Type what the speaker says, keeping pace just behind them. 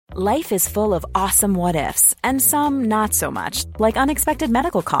Life is full of awesome what-ifs, and some not so much, like unexpected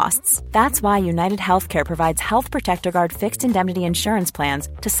medical costs. That's why United Healthcare provides Health Protector Guard fixed indemnity insurance plans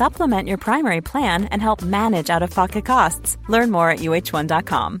to supplement your primary plan and help manage out-of-pocket costs. Learn more at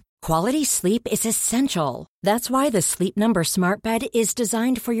uh1.com. Quality sleep is essential. That's why the Sleep Number Smart Bed is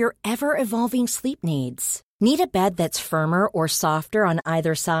designed for your ever-evolving sleep needs. Need a bed that's firmer or softer on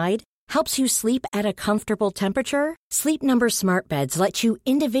either side? Helps you sleep at a comfortable temperature? Sleep Number Smart Beds let you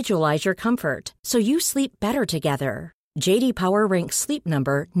individualize your comfort, so you sleep better together. J.D. Power ranks Sleep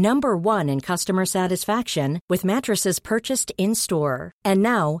Number number 1 in customer satisfaction with mattresses purchased in-store. And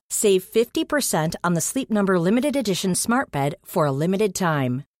now, save 50% on the Sleep Number Limited Edition Smart Bed for a limited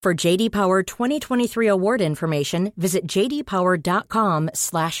time. For J.D. Power 2023 award information, visit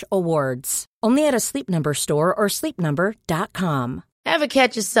jdpower.com/awards. Only at a Sleep Number store or sleepnumber.com. Ever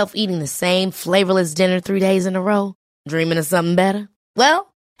catch yourself eating the same flavorless dinner 3 days in a row? Dreaming of something better?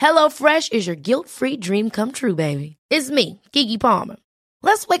 Well, HelloFresh is your guilt-free dream come true, baby. It's me, Keke Palmer.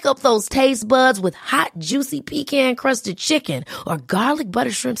 Let's wake up those taste buds with hot, juicy pecan-crusted chicken or garlic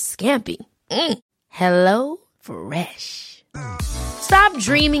butter shrimp scampi. Hello Fresh. Stop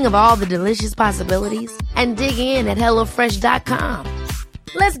dreaming of all the delicious possibilities and dig in at HelloFresh.com.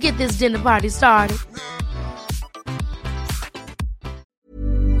 Let's get this dinner party started.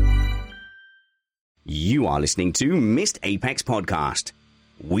 You are listening to Missed Apex Podcast.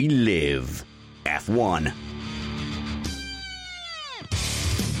 We live F1.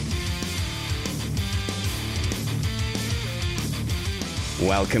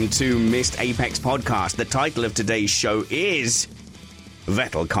 Welcome to Missed Apex Podcast. The title of today's show is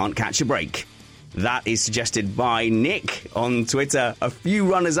Vettel Can't Catch a Break. That is suggested by Nick on Twitter. A few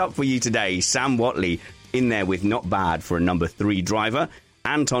runners up for you today. Sam Watley in there with not bad for a number 3 driver.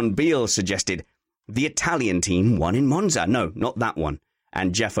 Anton Beal suggested the Italian team won in Monza. No, not that one.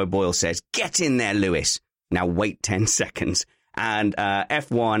 And Jeff O'Boyle says, get in there, Lewis. Now wait 10 seconds. And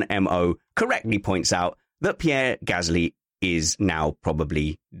F1MO correctly points out that Pierre Gasly is now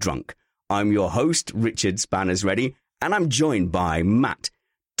probably drunk. I'm your host, Richard Spanners Ready, and I'm joined by Matt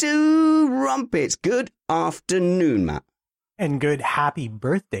Two Rumpets. Good afternoon, Matt. And good happy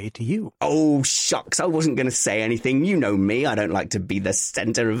birthday to you. Oh, shucks. I wasn't going to say anything. You know me. I don't like to be the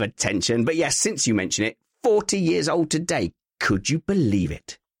center of attention. But yes, since you mention it, 40 years old today. Could you believe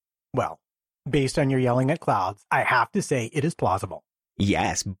it? Well, based on your yelling at clouds, I have to say it is plausible.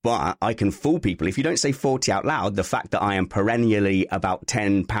 Yes, but I can fool people. If you don't say 40 out loud, the fact that I am perennially about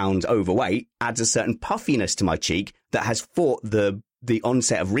 10 pounds overweight adds a certain puffiness to my cheek that has fought the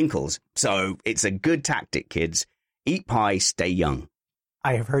onset of wrinkles. So it's a good tactic, kids. Eat pie, stay young.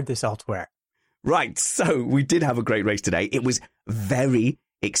 I have heard this elsewhere. Right, so we did have a great race today. It was very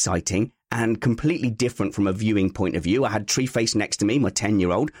exciting and completely different from a viewing point of view. I had Treeface next to me, my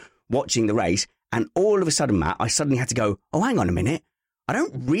 10-year-old, watching the race. And all of a sudden, Matt, I suddenly had to go, oh, hang on a minute. I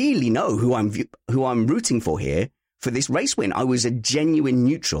don't really know who I'm rooting for here for this race win. I was a genuine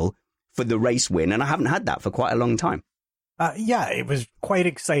neutral for the race win, and I haven't had that for quite a long time. Yeah, it was quite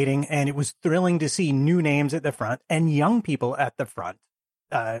exciting, and it was thrilling to see new names at the front and young people at the front.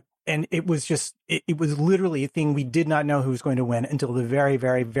 And it was just, it was literally a thing we did not know who was going to win until the very,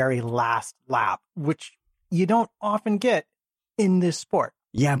 very, very last lap, which you don't often get in this sport.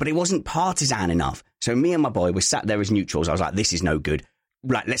 Yeah, but it wasn't partisan enough. So me and my boy were sat there as neutrals. I was like, this is no good.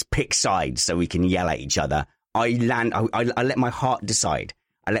 Right, let's pick sides so we can yell at each other. I let my heart decide.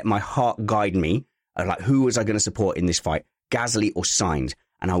 I let my heart guide me. Like, who was I going to support in this fight? Gasly or Sainz?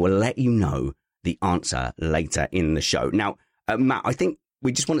 And I will let you know the answer later in the show. Now, Matt, I think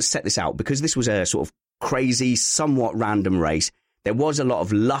we just want to set this out because this was a sort of crazy, somewhat random race. There was a lot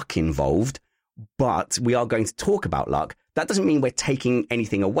of luck involved, but we are going to talk about luck. That doesn't mean we're taking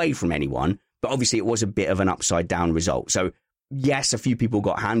anything away from anyone, but obviously it was a bit of an upside down result. So yes, a few people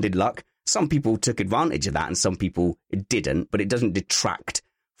got handed luck. Some people took advantage of that and some people didn't, but it doesn't detract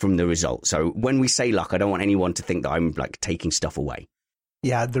from the result. So when we say luck, I don't want anyone to think that I'm like taking stuff away.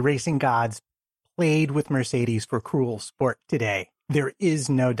 Yeah, the racing gods played with Mercedes for cruel sport today. There is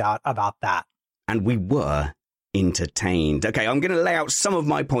no doubt about that. And we were entertained. Okay, I'm going to lay out some of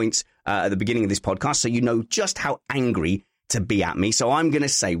my points at the beginning of this podcast so you know just how angry to be at me. So I'm going to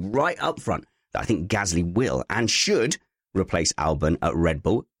say right up front that I think Gasly will and should replace Albon at Red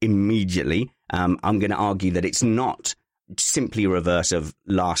Bull immediately. I'm going to argue that it's not simply a reverse of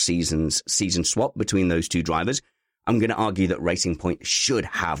last season's season swap between those two drivers. I'm going to argue that Racing Point should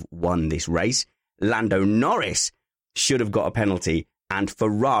have won this race. Lando Norris should have got a penalty, and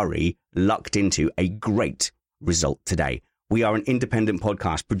Ferrari lucked into a great result today. We are an independent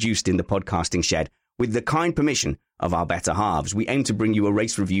podcast produced in the podcasting shed. With the kind permission of our better halves, we aim to bring you a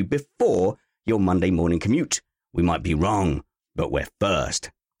race review before your Monday morning commute. We might be wrong, but we're first.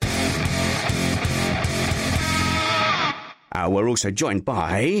 We're also joined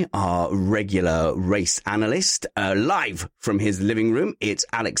by our regular race analyst, live from his living room. It's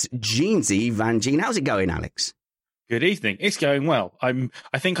Alex Jeansy Van Gene. How's it going, Alex? Good evening. It's going well. I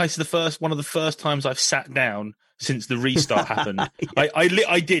think it's one of the first times I've sat down since the restart happened. Yeah.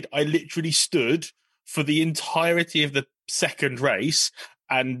 I literally stood for the entirety of the second race,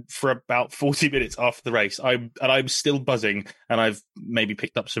 and for about 40 minutes after the race, I'm still buzzing, and I've maybe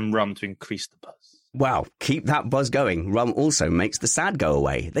picked up some rum to increase the buzz. Wow, keep that buzz going. Rum also makes the sad go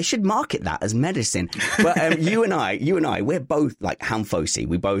away. They should market that as medicine. But you and I, we're both like Hamfosi.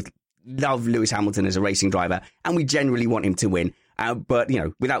 We both love Lewis Hamilton as a racing driver, and we generally want him to win. But, you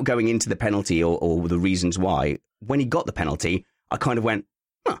know, without going into the penalty or the reasons why, when he got the penalty, I kind of went,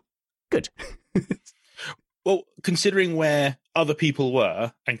 huh, good. Well, considering where other people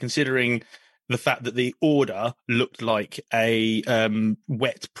were, and considering the fact that the order looked like a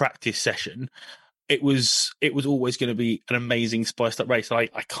wet practice session, it was always going to be an amazing spiced up race. I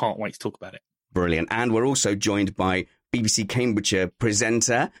can't wait to talk about it. Brilliant. And we're also joined by BBC Cambridgeshire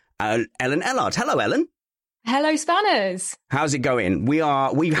presenter Ellen Ellard. Hello, Ellen. Hello, Spanners. How's it going?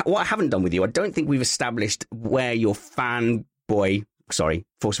 What I haven't done with you, I don't think we've established where your fanboy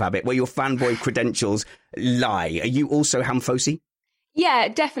credentials lie. Are you also Hamfosi? Yeah,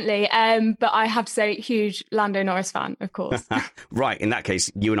 definitely. But I have to say, huge Lando Norris fan, of course. Right. In that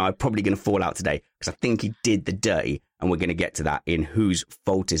case, you and I are probably going to fall out today because I think he did the dirty, and we're going to get to that in Whose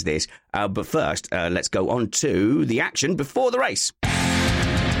Fault Is This? But first, let's go on to the action before the race.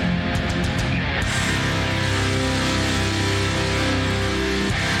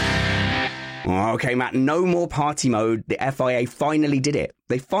 Okay, Matt, no more party mode. The FIA finally did it.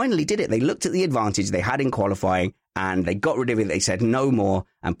 They finally did it. They looked at the advantage they had in qualifying and they got rid of it. They said no more.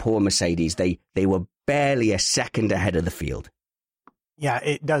 And poor Mercedes, they were barely a second ahead of the field. Yeah,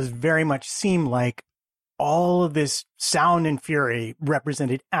 it does very much seem like all of this sound and fury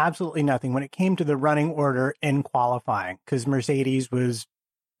represented absolutely nothing when it came to the running order in qualifying, because Mercedes was,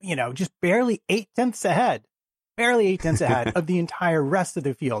 just barely 8/10 ahead of the entire rest of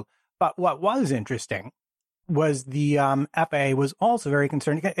the field. But what was interesting was the FIA was also very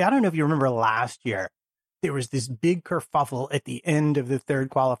concerned. I don't know if you remember last year, there was this big kerfuffle at the end of the third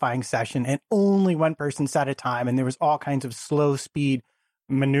qualifying session, and only one person set a time, and there was all kinds of slow speed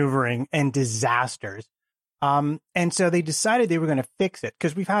maneuvering and disasters. And so they decided they were going to fix it,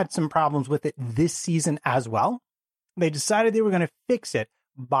 because we've had some problems with it this season as well. They decided they were going to fix it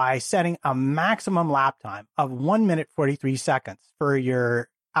by setting a maximum lap time of 1 minute 43 seconds for your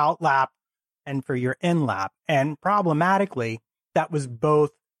out lap and for your in lap. And problematically, that was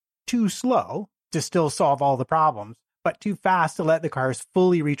both too slow to still solve all the problems, but too fast to let the cars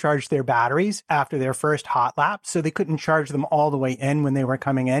fully recharge their batteries after their first hot lap. So they couldn't charge them all the way in when they were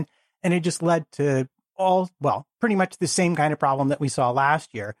coming in. And it just led to pretty much the same kind of problem that we saw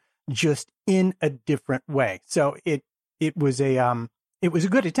last year, just in a different way. So it was a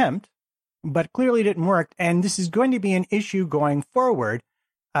good attempt, but clearly didn't work. And this is going to be an issue going forward,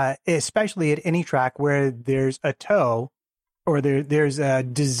 especially at any track where there's a tow or there's a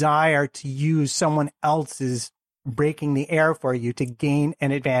desire to use someone else's breaking the air for you to gain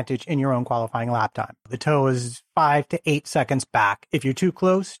an advantage in your own qualifying lap time. The tow is 5 to 8 seconds back. If you're too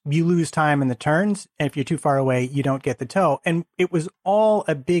close, you lose time in the turns. And if you're too far away, you don't get the tow. And it was all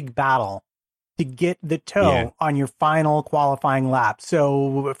a big battle to get the tow on your final qualifying lap.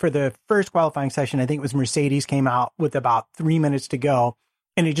 So for the first qualifying session, I think it was Mercedes came out with about 3 minutes to go.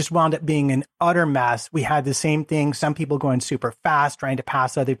 And it just wound up being an utter mess. We had the same thing. Some people going super fast, trying to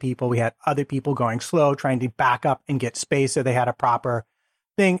pass other people. We had other people going slow, trying to back up and get space so they had a proper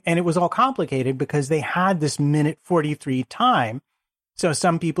thing. And it was all complicated because they had this minute 43 time. So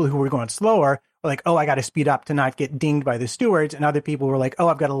some people who were going slower were like, oh, I got to speed up to not get dinged by the stewards. And other people were like, oh,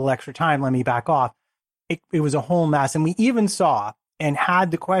 I've got a little extra time. Let me back off. It was a whole mess. And we even saw and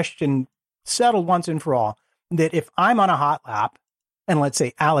had the question settled once and for all that if I'm on a hot lap, and let's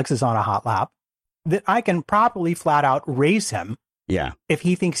say Alex is on a hot lap, that I can properly flat out race him if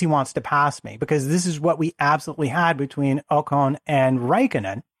he thinks he wants to pass me. Because this is what we absolutely had between Ocon and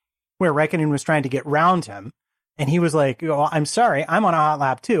Raikkonen, where Raikkonen was trying to get round him. And he was like, well, I'm sorry, I'm on a hot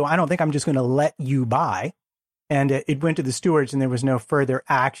lap too. I don't think I'm just going to let you by. And it went to the stewards and there was no further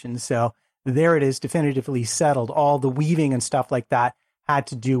action. So there it is, definitively settled. All the weaving and stuff like that had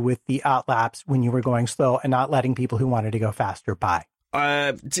to do with the out laps when you were going slow and not letting people who wanted to go faster by.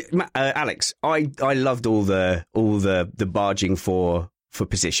 Alex, I loved all the barging for for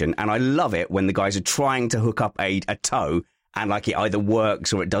position. And I love it when the guys are trying to hook up a toe and like it either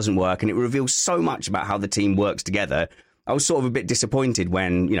works or it doesn't work. And it reveals so much about how the team works together. I was sort of a bit disappointed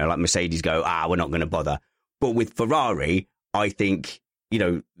when, like Mercedes go, we're not going to bother. But with Ferrari, I think,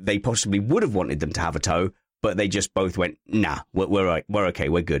 they possibly would have wanted them to have a toe, but they just both went, nah, we're okay,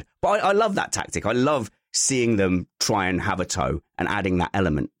 we're good. But I love that tactic. I love seeing them try and have a toe and adding that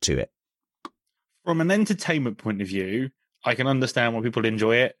element to it. From an entertainment point of view, I can understand why people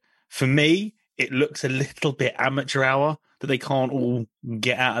enjoy it. For me, it looks a little bit amateur hour that they can't all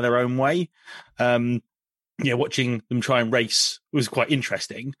get out of their own way. Watching them try and race was quite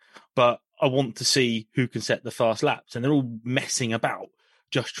interesting, but I want to see who can set the fast laps. And they're all messing about,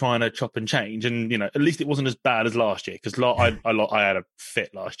 just trying to chop and change. And, at least it wasn't as bad as last year, because I had a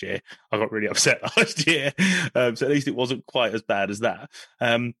fit last year. I got really upset last year. So at least it wasn't quite as bad as that.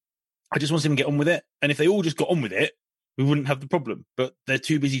 I just want them to get on with it. And if they all just got on with it, we wouldn't have the problem. But they're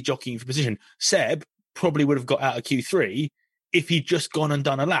too busy jockeying for position. Seb probably would have got out of Q3 if he'd just gone and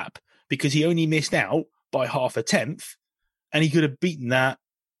done a lap, because he only missed out by half a tenth, and he could have beaten that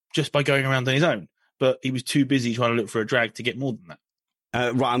just by going around on his own. But he was too busy trying to look for a drag to get more than that.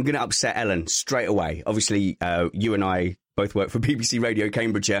 Right, I'm going to upset Ellen straight away. Obviously, you and I both work for BBC Radio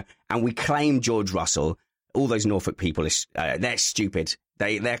Cambridgeshire, and we claim George Russell. All those Norfolk people, they're stupid.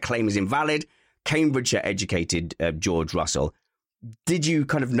 Their claim is invalid. Cambridgeshire educated George Russell. Did you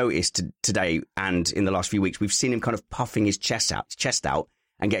kind of notice today and in the last few weeks, we've seen him kind of puffing his chest out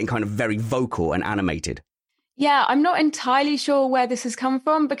and getting kind of very vocal and animated? Yeah, I'm not entirely sure where this has come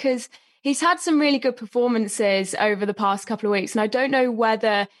from, because he's had some really good performances over the past couple of weeks. And I don't know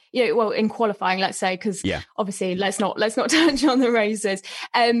whether, in qualifying, let's say, because obviously let's not touch on the races.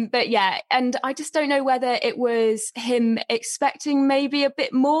 But yeah, and I just don't know whether it was him expecting maybe a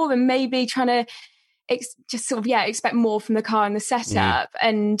bit more and maybe trying to expect more from the car and the setup,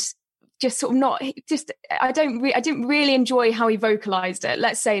 and just sort of not just. I didn't really enjoy how he vocalized it.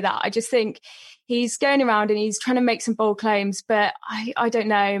 Let's say that. I just think he's going around and he's trying to make some bold claims, but I don't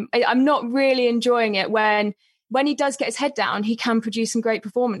know. I'm not really enjoying it. When he does get his head down, he can produce some great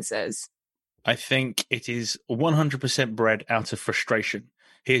performances. I think it is 100% bred out of frustration.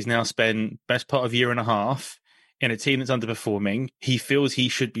 He has now spent best part of a year and a half in a team that's underperforming. He feels he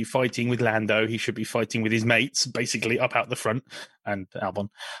should be fighting with Lando. He should be fighting with his mates, basically up out the front, and Albon.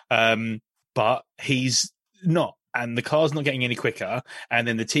 But he's not. And the car's not getting any quicker. And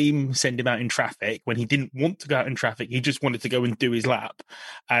then the team send him out in traffic when he didn't want to go out in traffic. He just wanted to go and do his lap.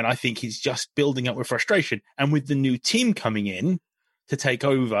 And I think he's just building up with frustration. And with the new team coming in to take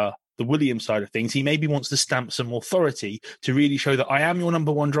over the Williams side of things, he maybe wants to stamp some authority to really show that I am your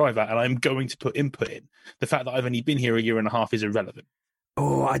number one driver and I'm going to put input in. The fact that I've only been here a year and a half is irrelevant.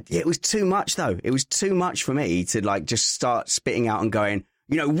 It was too much, though. It was too much for me to just start spitting out and going,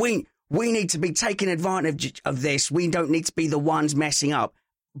 we need to be taking advantage of this. We don't need to be the ones messing up.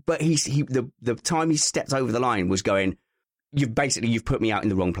 But the time he stepped over the line was going, you've put me out in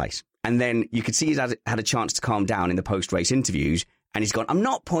the wrong place. And then you could see he's had a chance to calm down in the post-race interviews. And he's gone, I'm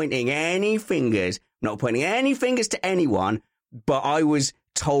not pointing any fingers to anyone, but I was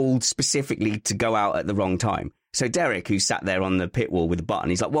told specifically to go out at the wrong time. So Derek, who sat there on the pit wall with the button,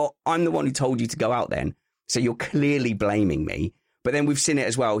 he's like, well, I'm the one who told you to go out then. So you're clearly blaming me. But then we've seen it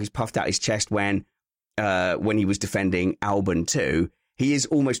as well. He's puffed out his chest when he was defending Albon too. He is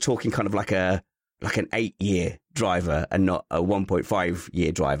almost talking kind of like an 8-year driver and not a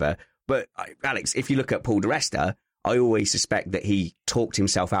 1.5-year driver. But Alex, if you look at Paul di Resta, I always suspect that he talked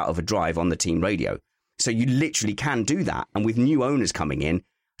himself out of a drive on the team radio. So you literally can do that. And with new owners coming in,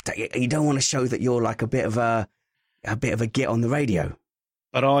 you don't want to show that you're like a bit of a git on the radio.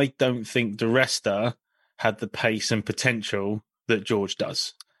 But I don't think di Resta had the pace and potential that George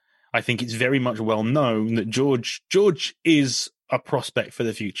does. I think it's very much well known that George is a prospect for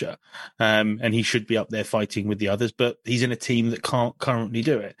the future, and he should be up there fighting with the others, but he's in a team that can't currently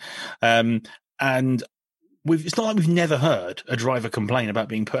do it. And it's not like we've never heard a driver complain about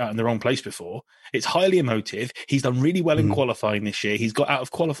being put out in the wrong place before. It's highly emotive. He's done really well in qualifying this year. He's got out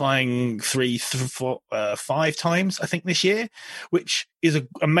of qualifying 5 times, I think, this year, which is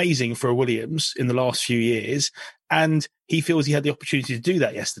amazing for a Williams in the last few years. And he feels he had the opportunity to do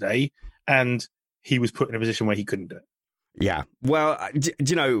that yesterday, and he was put in a position where he couldn't do it. Yeah. Well, do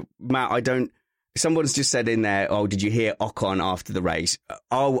you know, Matt, someone's just said in there, did you hear Ocon after the race?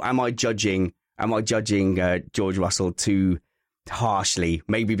 Am I judging George Russell too harshly?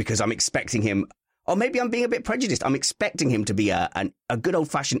 Maybe because I'm expecting him, or maybe I'm being a bit prejudiced. I'm expecting him to be a good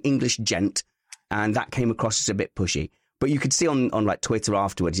old-fashioned English gent, and that came across as a bit pushy. But you could see on like Twitter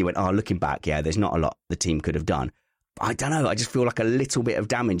afterwards, he went, looking back, yeah, there's not a lot the team could have done. I don't know. I just feel like a little bit of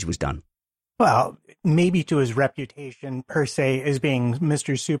damage was done. Well, maybe to his reputation per se as being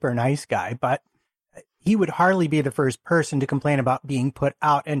Mr. Super Nice Guy, but he would hardly be the first person to complain about being put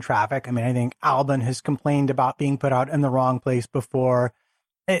out in traffic. I mean, I think Albon has complained about being put out in the wrong place before.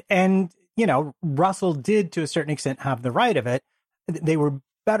 And, you know, Russell did to a certain extent have the right of it. They were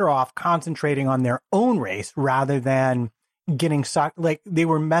better off concentrating on their own race rather than getting sucked. Like, they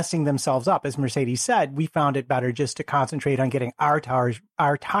were messing themselves up. As Mercedes said, we found it better just to concentrate on getting our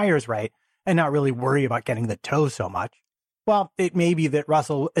tires right and not really worry about getting the tow so much. Well, it may be that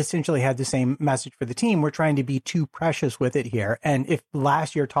Russell essentially had the same message for the team. We're trying to be too precious with it here. And if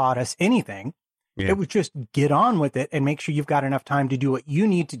last year taught us anything, it was just get on with it and make sure you've got enough time to do what you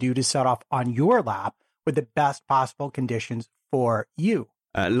need to do to set off on your lap with the best possible conditions for you.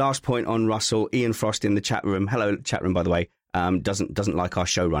 Last point on Russell. Ian Frost in the chat room. Hello, chat room, by the way. Doesn't like our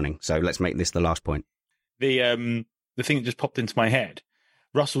show running. So let's make this the last point. The thing that just popped into my head,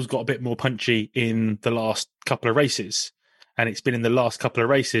 Russell's got a bit more punchy in the last couple of races. And it's been in the last couple of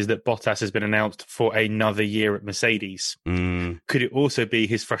races that Bottas has been announced for another year at Mercedes. Could it also be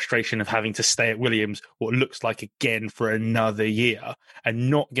his frustration of having to stay at Williams, what looks like again for another year, and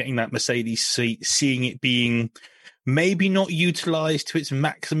not getting that Mercedes seat, seeing it being maybe not utilised to its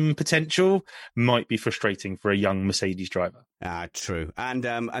maximum potential, might be frustrating for a young Mercedes driver. True. And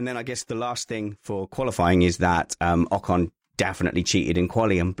then I guess the last thing for qualifying is that Ocon definitely cheated in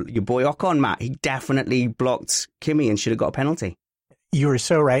quali, and your boy Ocon, Matt, he definitely blocked Kimi and should have got a penalty. You were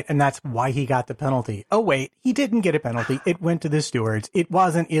so right, and that's why he got the penalty. Oh, wait, he didn't get a penalty. It went to the stewards. It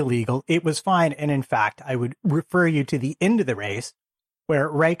wasn't illegal. It was fine. And in fact, I would refer you to the end of the race where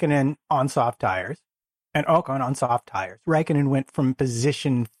Raikkonen on soft tires and Ocon on soft tires. Raikkonen went from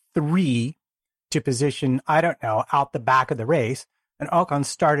position 3 to position, I don't know, out the back of the race, and Ocon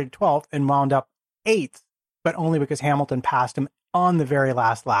started 12th and wound up 8th. But only because Hamilton passed him on the very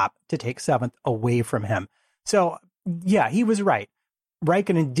last lap to take 7th away from him. So, yeah, he was right.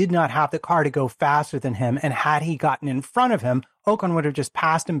 Raikkonen did not have the car to go faster than him, and had he gotten in front of him, Ocon would have just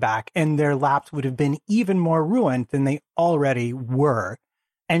passed him back, and their laps would have been even more ruined than they already were.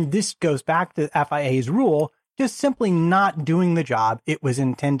 And this goes back to the FIA's rule, just simply not doing the job it was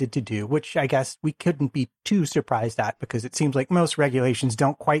intended to do, which I guess we couldn't be too surprised at, because it seems like most regulations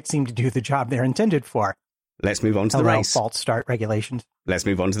don't quite seem to do the job they're intended for. Let's move on to the race. False start regulations. Let's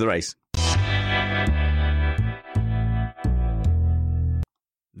move on to the race.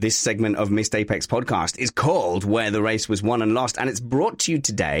 This segment of Missed Apex podcast is called Where the Race Was Won and Lost, and it's brought to you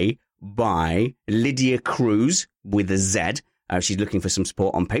today by Lydia Cruz with a Z. She's looking for some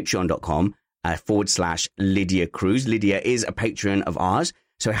support on patreon.com /Lydia Cruz. Lydia is a patron of ours,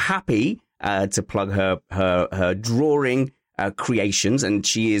 so happy to plug her drawing creations, and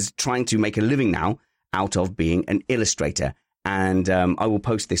she is trying to make a living now out of being an illustrator. And I will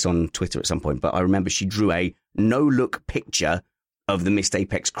post this on Twitter at some point, but I remember she drew a no-look picture of the Missed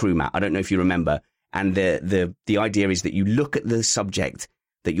Apex crew, Matt. I don't know if you remember. And the idea is that you look at the subject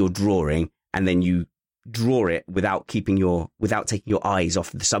that you're drawing, and then you draw it without taking your eyes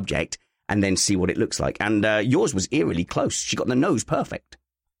off the subject, and then see what it looks like. And yours was eerily close. She got the nose perfect.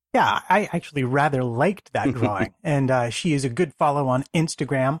 Yeah, I actually rather liked that drawing. And she is a good follow on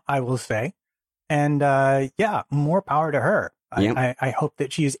Instagram, I will say. And yeah, more power to her. Yep. I hope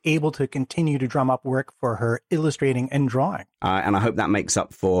that she is able to continue to drum up work for her illustrating and drawing. And I hope that makes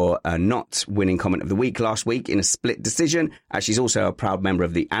up for not winning comment of the week last week in a split decision, as she's also a proud member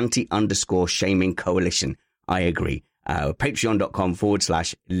of the Anti-Shaming Coalition. I agree. Patreon.com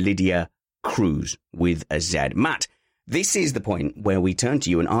 /Lydia Cruz with a Z. Matt, this is the point where we turn to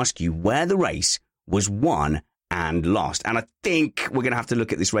you and ask you where the race was won and lost. And I think we're going to have to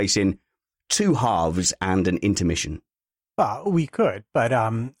look at this race in 2 halves and an intermission. Well, we could, but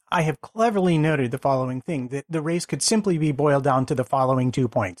I have cleverly noted the following thing, that the race could simply be boiled down to the following 2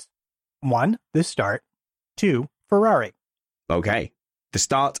 points. 1, the start. 2, Ferrari. Okay, the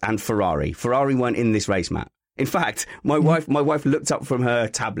start and Ferrari. Ferrari weren't in this race, Matt. In fact, my wife looked up from her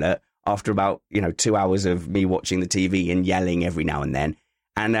tablet after about 2 hours of me watching the TV and yelling every now and then.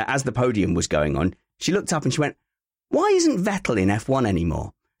 And as the podium was going on, she looked up and she went, "Why isn't Vettel in F1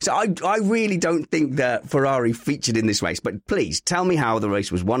 anymore?" So I really don't think that Ferrari featured in this race, but please tell me how the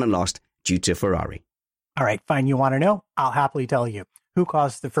race was won and lost due to Ferrari. All right, fine. You want to know? I'll happily tell you. Who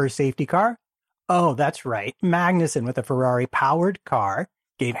caused the first safety car? Oh, that's right. Magnussen with a Ferrari-powered car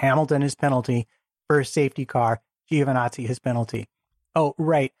gave Hamilton his penalty. First safety car, Giovinazzi his penalty. Oh,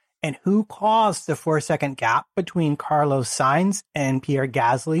 right. And who caused the 4-second gap between Carlos Sainz and Pierre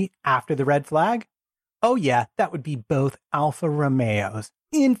Gasly after the red flag? Oh, yeah, that would be both Alfa Romeos.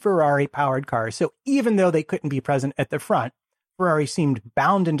 in Ferrari-powered cars. So even though they couldn't be present at the front, Ferrari seemed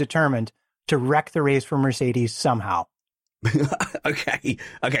bound and determined to wreck the race for Mercedes somehow.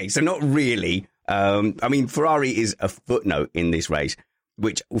 Okay, so not really. I mean, Ferrari is a footnote in this race,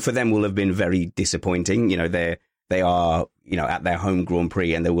 which for them will have been very disappointing. You know, they are, you know, at their home Grand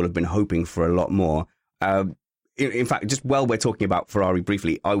Prix, and they will have been hoping for a lot more. In fact, just while we're talking about Ferrari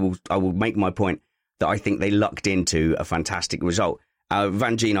briefly, I will make my point that I think they lucked into a fantastic result.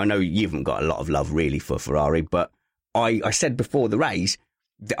 Van Gien, I know you haven't got a lot of love really for Ferrari, but I said before the race,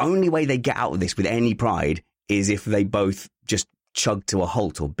 the only way they get out of this with any pride is if they both just chug to a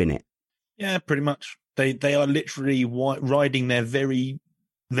halt or bin it. Yeah, pretty much. They are literally riding their very,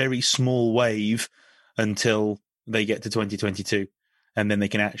 very small wave until they get to 2022. And then they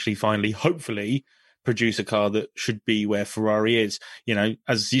can actually finally, hopefully, produce a car that should be where Ferrari is. You know,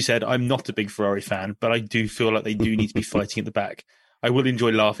 as you said, I'm not a big Ferrari fan, but I do feel like they do need to be fighting at the back. I will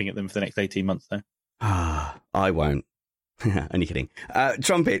enjoy laughing at them for the next 18 months, though. I won't. Only kidding.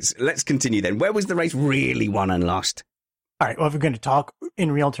 Trumpets, let's continue then. Where was the race really won and lost? All right, well, if we're going to talk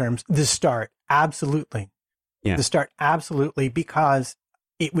in real terms, the start, absolutely. Yeah. The start, absolutely, because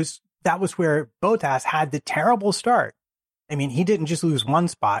that was where Bottas had the terrible start. I mean, he didn't just lose one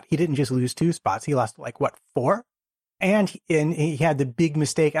spot. He didn't just lose 2 spots. He lost, 4? And he had the big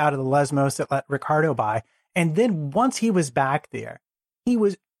mistake out of the Lesmos that let Ricciardo by. And then once he was back there, he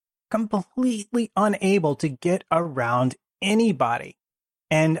was completely unable to get around anybody.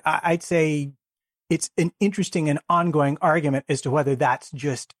 And I'd say it's an interesting and ongoing argument as to whether that's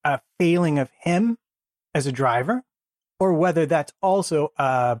just a failing of him as a driver, or whether that's also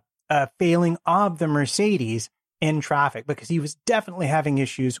a failing of the Mercedes in traffic, because he was definitely having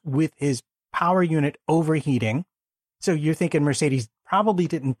issues with his power unit overheating. So you're thinking Mercedes probably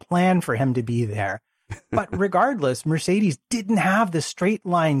didn't plan for him to be there. But regardless, Mercedes didn't have the straight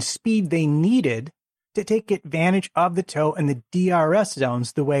line speed they needed to take advantage of the tow and the DRS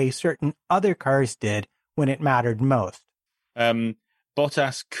zones the way certain other cars did when it mattered most.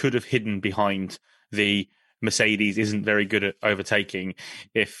 Bottas could have hidden behind the Mercedes isn't very good at overtaking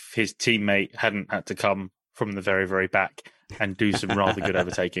if his teammate hadn't had to come from the very, very back and do some rather good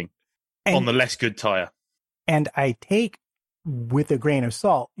overtaking on the less good tyre. And I take with a grain of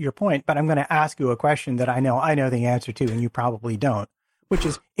salt your point, but I'm going to ask you a question that I know the answer to, and you probably don't, which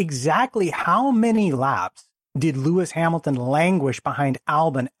is exactly how many laps did Lewis Hamilton languish behind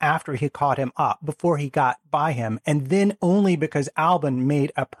Albon after he caught him up before he got by him, and then only because Albon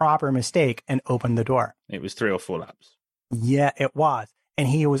made a proper mistake and opened the door? It was 3 or 4 laps. Yeah, it was. And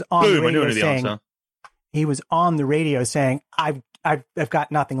he was on the radio saying, I've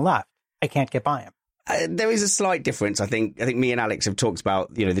got nothing left. I can't get by him. There is a slight difference. I think me and Alex have talked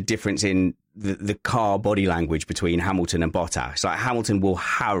about, you know, the difference in the car body language between Hamilton and Bottas. Like, Hamilton will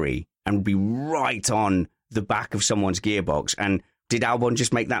harry and be right on the back of someone's gearbox. And did Albon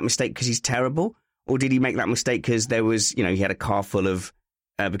just make that mistake because he's terrible, or did he make that mistake because there was, you know, he had a car full of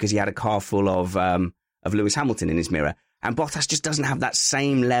Lewis Hamilton in his mirror? And Bottas just doesn't have that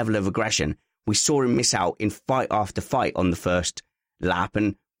same level of aggression. We saw him miss out in fight after fight on the first lap,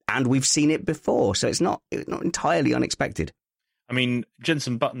 and we've seen it before, so it's not entirely unexpected. I mean,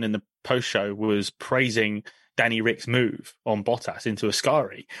 Jenson Button in the post-show was praising Danny Rick's move on Bottas into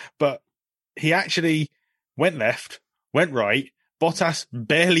Ascari, but he actually went left, went right, Bottas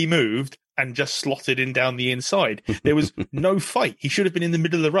barely moved and just slotted in down the inside. There was no fight. He should have been in the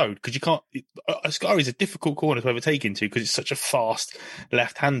middle of the road, because you can't... Ascari is a difficult corner to overtake into because it's such a fast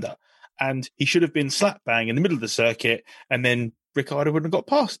left-hander, and he should have been slap bang in the middle of the circuit, and then Ricciardo wouldn't have got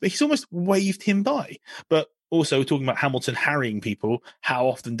past, but he's almost waved him by. But also, talking about Hamilton harrying people, how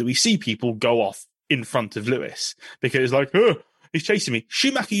often do we see people go off in front of Lewis? Because, he's chasing me.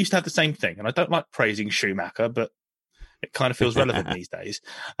 Schumacher used to have the same thing, and I don't like praising Schumacher, but it kind of feels relevant these days.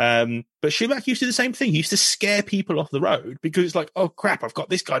 But Schumacher used to do the same thing. He used to scare people off the road because it's like, oh, crap, I've got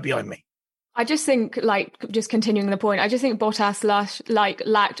this guy behind me. I just think, just continuing the point, I just think Bottas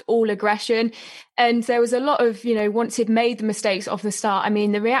lacked all aggression. And there was a lot of, once he'd made the mistakes off the start, I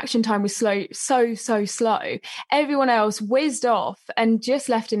mean, the reaction time was so slow. Everyone else whizzed off and just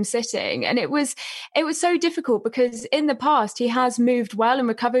left him sitting. And it was so difficult because in the past he has moved well and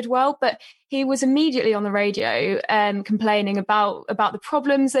recovered well, but he was immediately on the radio complaining about the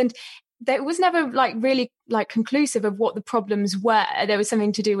problems, and there was never really conclusive of what the problems were. There was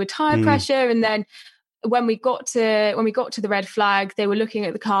something to do with tire pressure, and then when we got to the red flag, they were looking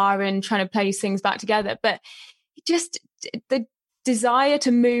at the car and trying to place things back together. But just the desire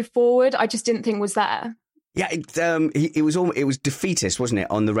to move forward, I just didn't think was there. Yeah, it was defeatist, wasn't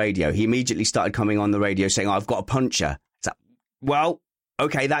it? On the radio, he immediately started coming on the radio saying, "I've got a puncher." It's like, well,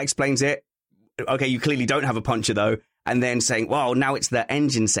 okay, that explains it. Okay, you clearly don't have a puncher though. And then saying, well, now it's the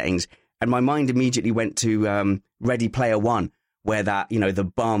engine settings. And my mind immediately went to Ready Player One, where that,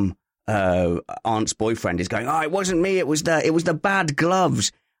 the bum aunt's boyfriend is going, oh, it wasn't me, it was the bad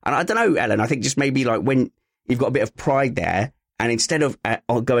gloves. And I don't know, Ellen, I think just maybe like when you've got a bit of pride there, and instead of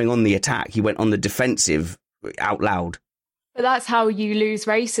going on the attack, he went on the defensive out loud. But that's how you lose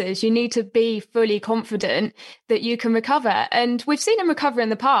races. You need to be fully confident that you can recover. And we've seen him recover in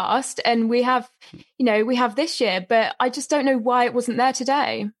the past, and we have this year, but I just don't know why it wasn't there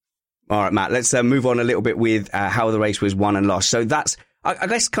today. All right, Matt, let's move on a little bit with how the race was won and lost. So that's, I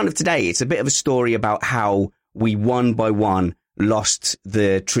guess, kind of today, it's a bit of a story about how we one by one lost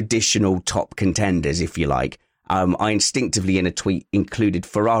the traditional top contenders, if you like. I instinctively in a tweet included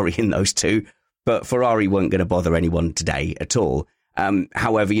Ferrari in those two, but Ferrari weren't going to bother anyone today at all.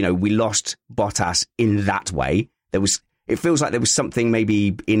 However, we lost Bottas in that way. It feels like there was something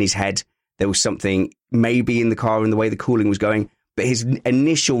maybe in his head. There was something maybe in the car and the way the cooling was going. But his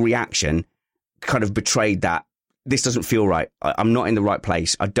initial reaction kind of betrayed that this doesn't feel right. I'm not in the right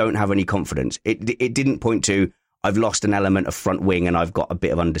place. I don't have any confidence. It didn't point to I've lost an element of front wing and I've got a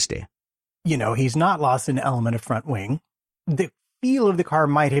bit of understeer. He's not lost an element of front wing. The feel of the car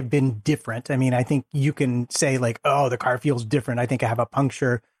might have been different. I mean, I think you can say like, oh, the car feels different. I think I have a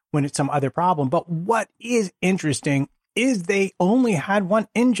puncture when it's some other problem. But what is interesting is they only had one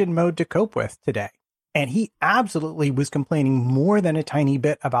engine mode to cope with today. And he absolutely was complaining more than a tiny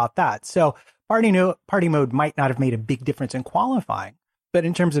bit about that. So party mode might not have made a big difference in qualifying. But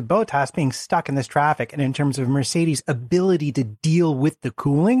in terms of Bottas being stuck in this traffic and in terms of Mercedes' ability to deal with the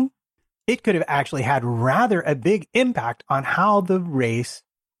cooling, it could have actually had rather a big impact on how the race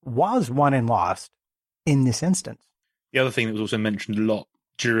was won and lost in this instance. The other thing that was also mentioned a lot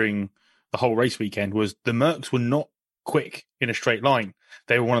during the whole race weekend was the Mercs were not quick in a straight line.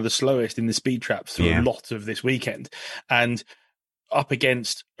 They were one of the slowest in the speed traps through a lot of this weekend. And up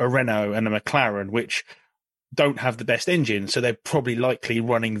against a Renault and a McLaren, which don't have the best engine, so they're probably likely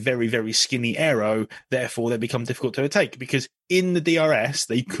running very, very skinny aero. Therefore, they become difficult to overtake because in the DRS,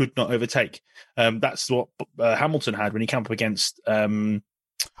 they could not overtake. That's what Hamilton had when he came up against Albon,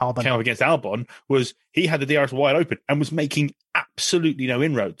 was he had the DRS wide open and was making absolutely no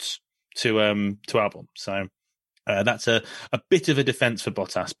inroads to Albon. So that's a bit of a defense for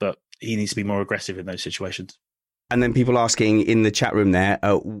Bottas, but he needs to be more aggressive in those situations. And then people asking in the chat room there,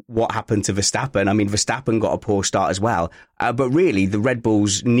 what happened to Verstappen? I mean, Verstappen got a poor start as well. But really, neither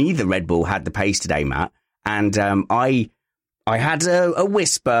Red Bull had the pace today, Matt. And I had a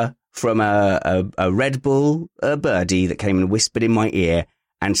whisper from a Red Bull birdie that came and whispered in my ear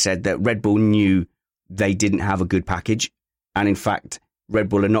and said that Red Bull knew they didn't have a good package. And in fact, Red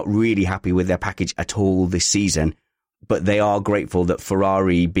Bull are not really happy with their package at all this season. But they are grateful that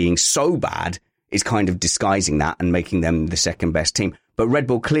Ferrari being so bad is kind of disguising that and making them the second best team. But Red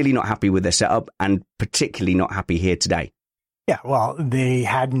Bull clearly not happy with their setup and particularly not happy here today. Yeah, well, they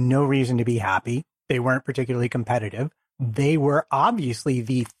had no reason to be happy. They weren't particularly competitive. They were obviously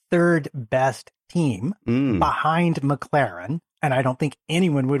the third best team behind McLaren. And I don't think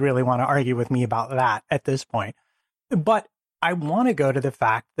anyone would really want to argue with me about that at this point. But I want to go to the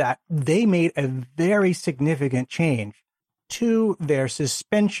fact that they made a very significant change to their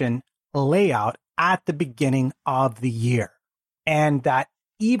suspension layout at the beginning of the year. And that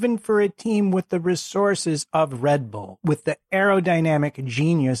even for a team with the resources of Red Bull, with the aerodynamic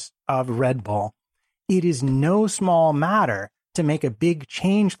genius of Red Bull, it is no small matter to make a big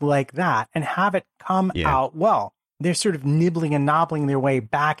change like that and have it come out well. They're sort of nibbling and nobbling their way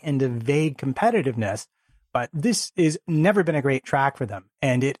back into vague competitiveness, but this has never been a great track for them.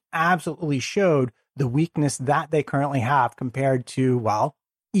 And it absolutely showed the weakness that they currently have compared to, well,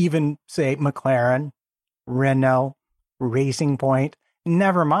 even say McLaren, Renault, Racing Point,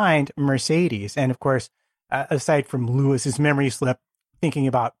 never mind Mercedes. And of course, aside from Lewis's memory slip, thinking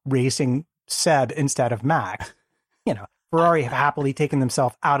about racing Seb instead of Max, Ferrari have happily taken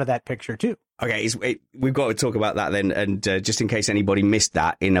themselves out of that picture too. Okay, we've got to talk about that then. And just in case anybody missed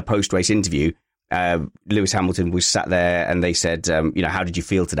that in a post-race interview, Lewis Hamilton was sat there and they said, how did you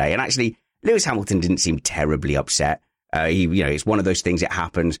feel today? And actually, Lewis Hamilton didn't seem terribly upset. It's one of those things that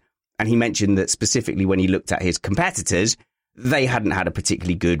happens. And he mentioned that specifically when he looked at his competitors, they hadn't had a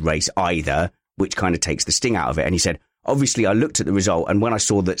particularly good race either, which kind of takes the sting out of it. And he said, obviously, I looked at the result and when I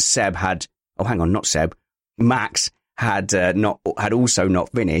saw that Max had also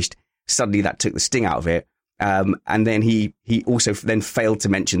not finished, suddenly that took the sting out of it. And then he also then failed to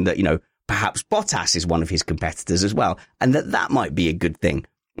mention that, perhaps Bottas is one of his competitors as well. And that might be a good thing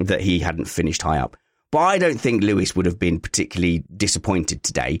that he hadn't finished high up. But I don't think Lewis would have been particularly disappointed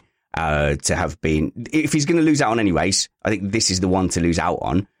today to have been. If he's going to lose out on any race, I think this is the one to lose out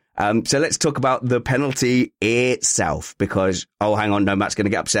on. So let's talk about the penalty itself, because, oh, hang on, no, Matt's going to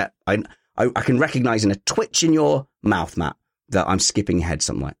get upset. I can recognise in a twitch in your mouth, Matt, that I'm skipping ahead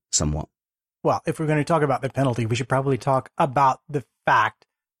somewhat. Well, if we're going to talk about the penalty, we should probably talk about the fact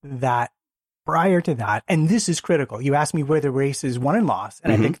that prior to that, and this is critical, you asked me where the race is won and lost,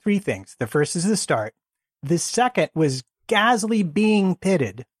 and I think three things. The first is the start. The second was Gasly being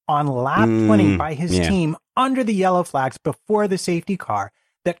pitted on lap 20 by his team under the yellow flags before the safety car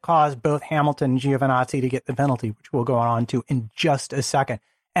that caused both Hamilton and Giovinazzi to get the penalty, which we'll go on to in just a second.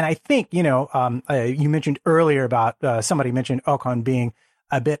 And I think, you mentioned earlier about somebody mentioned Ocon being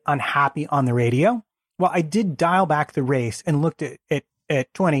a bit unhappy on the radio. Well, I did dial back the race and looked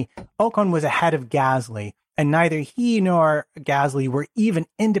at 20. Ocon was ahead of Gasly, and neither he nor Gasly were even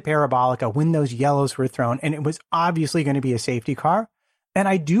into Parabolica when those yellows were thrown, and it was obviously going to be a safety car. And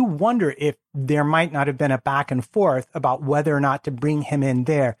I do wonder if there might not have been a back and forth about whether or not to bring him in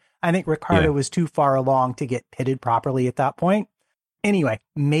there. I think Ricciardo was too far along to get pitted properly at that point. Anyway,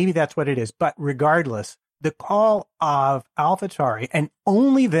 maybe that's what it is. But regardless, the call of AlphaTauri and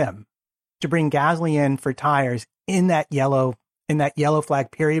only them to bring Gasly in for tires in that yellow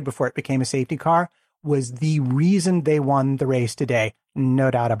flag period before it became a safety car was the reason they won the race today.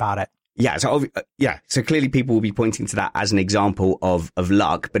 No doubt about it. Yeah, so clearly people will be pointing to that as an example of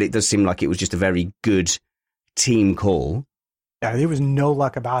luck, but it does seem like it was just a very good team call. Yeah, there was no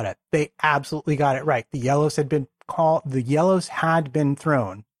luck about it. They absolutely got it right. The yellows had been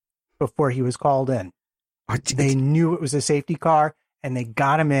thrown before he was called in. They knew it was a safety car, and they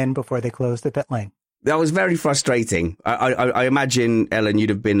got him in before they closed the pit lane. That was very frustrating. I imagine, Ellen,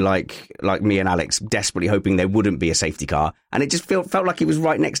 you'd have been like me and Alex, desperately hoping there wouldn't be a safety car. And it just felt like it was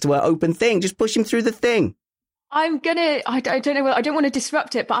right next to an open thing. Just push him through the thing. I don't know, I don't want to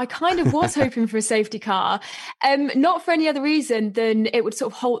disrupt it, but I kind of was hoping for a safety car. Not for any other reason than it would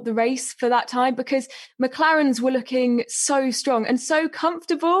sort of halt the race for that time, because McLarens were looking so strong and so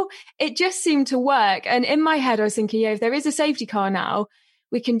comfortable. It just seemed to work. And in my head, I was thinking, if there is a safety car now,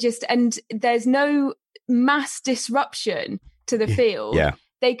 we can and there's no mass disruption to the field. Yeah.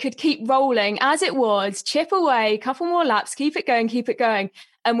 They could keep rolling as it was, chip away, couple more laps, keep it going,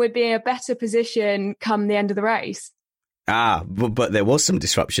 and we'd be in a better position come the end of the race. But there was some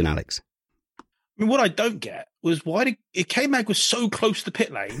disruption, Alex. I mean, what I don't get was why K-Mag was so close to the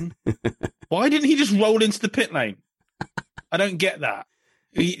pit lane. Why didn't he just roll into the pit lane? I don't get that.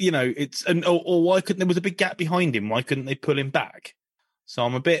 Or why couldn't there was a big gap behind him? Why couldn't they pull him back? So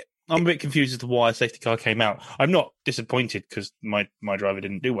I'm a bit confused as to why a safety car came out. I'm not disappointed because my driver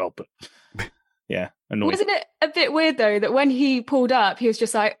didn't do well, but yeah, annoying. Wasn't it a bit weird though that when he pulled up, he was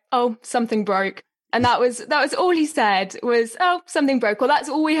just like, "Oh, something broke," and that was all he said was, "Oh, something broke." Well, that's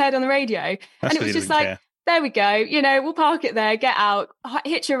all we heard on the radio, and it was just like, "There we go. We'll park it there, get out,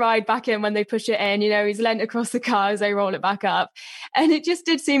 hitch a ride back in when they push it in." He's leant across the car as they roll it back up, and it just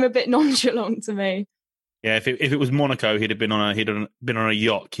did seem a bit nonchalant to me. Yeah, if it was Monaco, he'd have been on a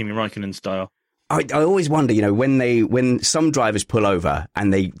yacht, Kimi Räikkönen style. I always wonder, when some drivers pull over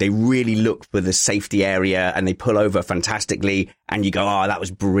and they really look for the safety area and they pull over fantastically, and you go, "Oh, that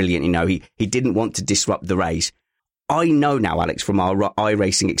was brilliant." He didn't want to disrupt the race. I know now, Alex, from our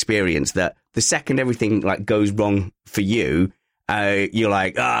iRacing experience, that the second everything goes wrong for you, you're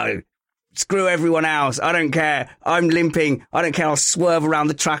like, "Oh, screw everyone else. I don't care. I'm limping. I don't care. I'll swerve around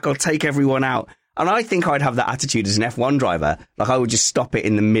the track. I'll take everyone out." And I think I'd have that attitude as an F1 driver. I would just stop it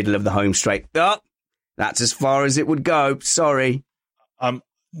in the middle of the home straight. "Oh, that's as far as it would go. Sorry."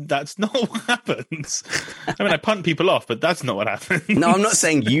 That's not what happens. I mean, I punt people off, but that's not what happens. No, I'm not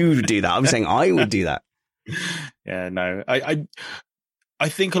saying you would do that. I'm saying I would do that. Yeah, no. I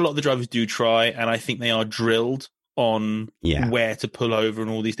think a lot of the drivers do try, and I think they are drilled on where to pull over and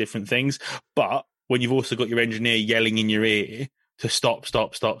all these different things. But when you've also got your engineer yelling in your ear to stop,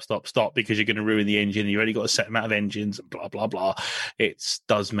 because you're going to ruin the engine, and you've only got a set amount of engines and blah, blah, blah, it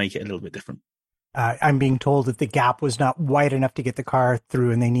does make it a little bit different. I'm being told that the gap was not wide enough to get the car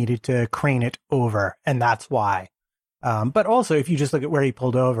through and they needed to crane it over, and that's why. But also, if you just look at where he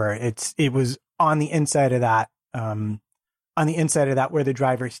pulled over, it was on the inside of that, where the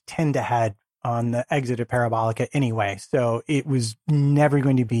drivers tend to head on the exit of Parabolica anyway. So it was never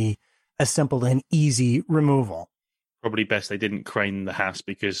going to be a simple and easy removal. Probably best they didn't crane the Haas,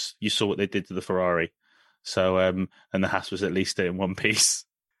 because you saw what they did to the Ferrari. So, and the Haas was at least in one piece.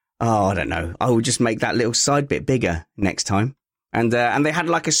 Oh, I don't know. I would just make that little side bit bigger next time. And they had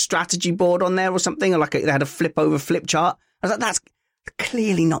a strategy board on there or something, or they had a flip chart. I was like,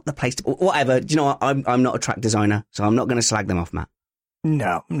 clearly not the place to. Whatever. Do you know what? I'm not a track designer, so I'm not going to slag them off, Matt.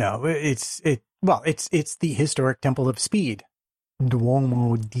 No. It's the historic Temple of Speed,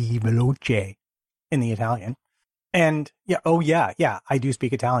 Duomo di Veloce, in the Italian. And I do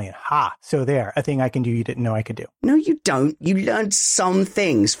speak Italian. So there, a thing I can do you didn't know I could do. No, you don't. You learned some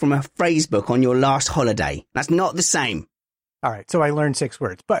things from a phrase book on your last holiday. That's not the same. All right, so I learned 6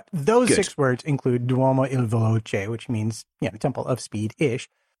 words, but those 6 words include Duomo il Veloce, which means, Temple of Speed-ish.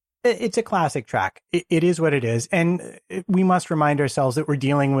 It's a classic track. It is what it is. And we must remind ourselves that we're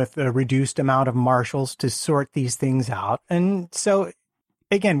dealing with a reduced amount of marshals to sort these things out. And so,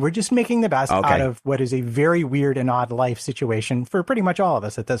 again, we're just making the best out of what is a very weird and odd life situation for pretty much all of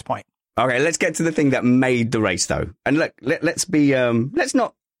us at this point. Okay, let's get to the thing that made the race, though. And look, let's be, let's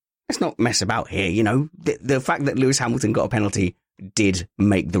not mess about here. The fact that Lewis Hamilton got a penalty did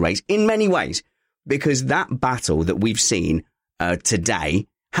make the race in many ways, because that battle that we've seen today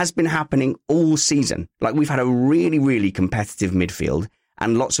has been happening all season. Like, we've had a really, really competitive midfield,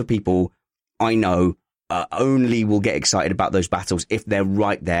 and lots of people I know only will get excited about those battles if they're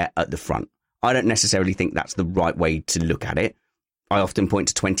right there at the front. I don't necessarily think that's the right way to look at it. I often point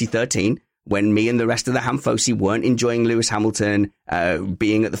to 2013, when me and the rest of the Hamfosi weren't enjoying Lewis Hamilton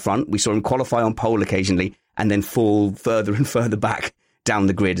being at the front. We saw him qualify on pole occasionally and then fall further and further back down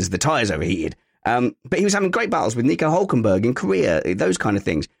the grid as the tyres overheated. But he was having great battles with Nico Hülkenberg in Korea, those kind of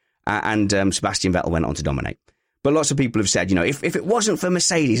things. And Sebastian Vettel went on to dominate. But lots of people have said, if it wasn't for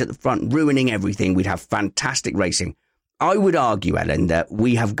Mercedes at the front ruining everything, we'd have fantastic racing. I would argue, Ellen, that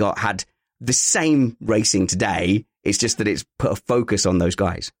we have had the same racing today. It's just that it's put a focus on those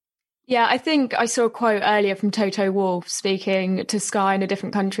guys. Yeah, I think I saw a quote earlier from Toto Wolff speaking to Sky in a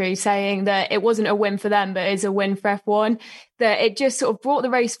different country, saying that it wasn't a win for them, but it's a win for F1, that it just sort of brought the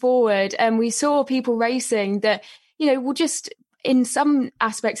race forward. And we saw people racing that, will just, in some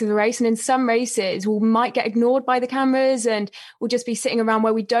aspects of the race and in some races, we might get ignored by the cameras and we'll just be sitting around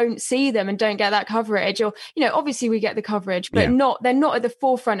where we don't see them and don't get that coverage. Or, obviously we get the coverage, but they're not at the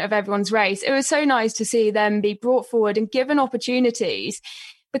forefront of everyone's race. It was so nice to see them be brought forward and given opportunities.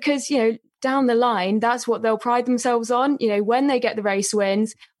 Because, down the line, that's what they'll pride themselves on. When they get the race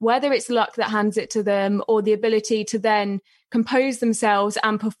wins, whether it's luck that hands it to them or the ability to then compose themselves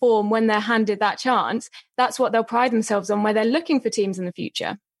and perform when they're handed that chance, that's what they'll pride themselves on, where they're looking for teams in the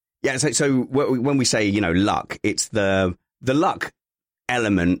future. Yeah, so when we say, luck, it's the luck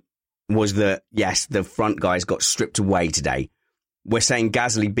element was that, yes, the front guys got stripped away today. We're saying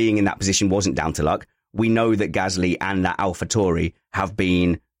Gasly being in that position wasn't down to luck. We know that Gasly and that AlphaTauri have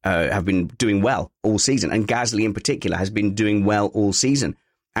been doing well all season, and Gasly in particular has been doing well all season.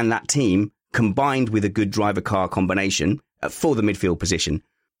 And that team, combined with a good driver-car combination for the midfield position,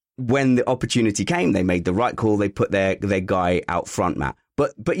 when the opportunity came, they made the right call. They put their guy out front, Matt.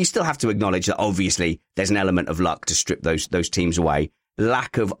 But you still have to acknowledge that obviously there's an element of luck to strip those teams away.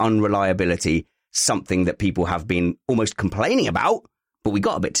 Lack of unreliability, something that people have been almost complaining about, but we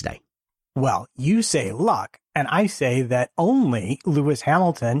got a bit today. Well, you say luck, and I say that only Lewis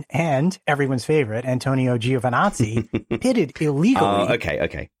Hamilton and everyone's favorite, Antonio Giovinazzi, pitted illegally.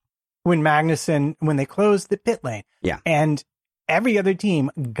 Okay. When they closed the pit lane. Yeah. And every other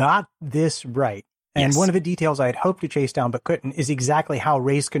team got this right. And one of the details I had hoped to chase down but couldn't is exactly how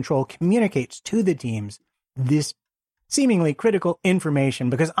race control communicates to the teams this seemingly critical information,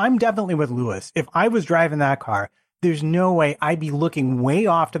 because I'm definitely with Lewis. If I was driving that car, there's no way I'd be looking way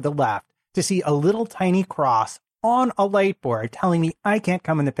off to the left to see a little tiny cross on a light board telling me I can't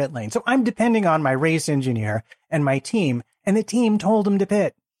come in the pit lane. So I'm depending on my race engineer and my team, and the team told him to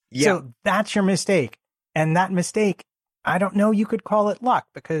pit. Yeah. So that's your mistake. And that mistake, I don't know, you could call it luck,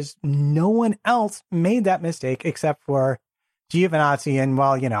 because no one else made that mistake except for Giovinazzi. And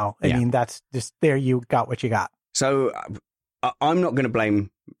well, I mean, that's just, there you got what you got. So I'm not going to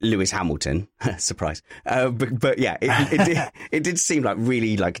blame Lewis Hamilton, surprise. But yeah, it did seem like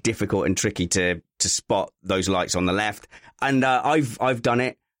really like difficult and tricky to spot those lights on the left. And I've done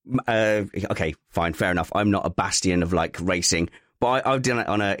it. Okay, fine, fair enough. I'm not a bastion of like racing, but I've done it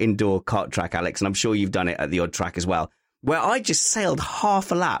on an indoor kart track, Alex, and I'm sure you've done it at the odd track as well, where I just sailed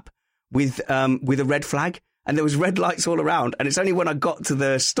half a lap with a red flag, and there was red lights all around. And it's only when I got to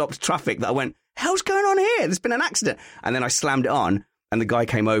the stopped traffic that I went, hell's going on here? There's been an accident. And then I slammed it on, and the guy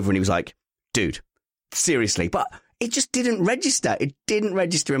came over and he was like, dude, seriously. But it just didn't register. It didn't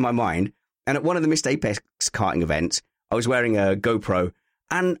register in my mind. And at one of the Missed Apex karting events, I was wearing a GoPro,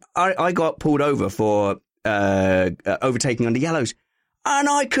 and I got pulled over for overtaking under yellows. And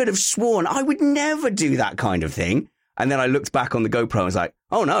I could have sworn I would never do that kind of thing. And then I looked back on the GoPro and was like,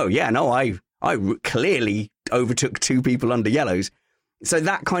 oh, no, I clearly overtook 2 people under yellows. So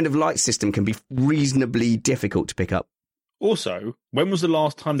that kind of light system can be reasonably difficult to pick up. Also, when was the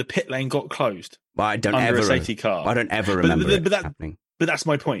last time the pit lane got closed? Well, I don't under ever a safety car. I don't ever remember it happening. But that's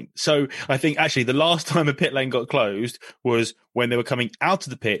my point. So I think actually the last time a pit lane got closed was when they were coming out of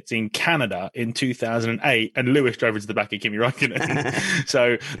the pits in Canada in 2008, and Lewis drove into the back of Kimi Räikkönen.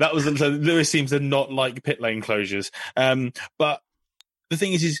 So Lewis seems to not like pit lane closures. But the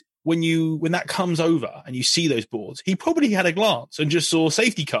thing is when that comes over and you see those boards, he probably had a glance and just saw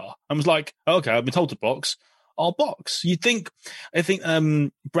safety car and was like, okay, I've been told to box. I'll box. I think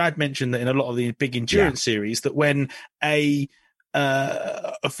Brad mentioned that in a lot of the big endurance series that when a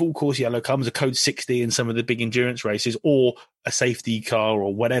full course yellow comes, a code 60 in some of the big endurance races, or a safety car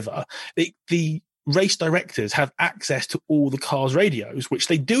or whatever, the race directors have access to all the cars' radios, which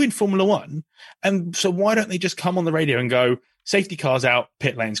they do in Formula One. And so why don't they just come on the radio and go, safety car's out,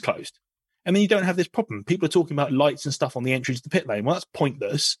 pit lane's closed? And then you don't have this problem. People are talking about lights and stuff on the entry to the pit lane. Well, that's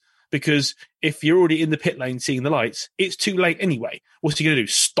pointless, because if you're already in the pit lane seeing the lights, it's too late anyway. What's he going to do?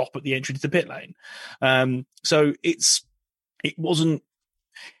 Stop at the entry to the pit lane? So it wasn't,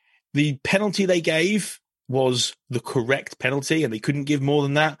 the penalty they gave was the correct penalty, and they couldn't give more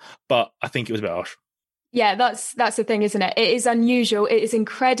than that. But I think it was a bit harsh. Yeah, that's the thing, isn't it? It is unusual. It is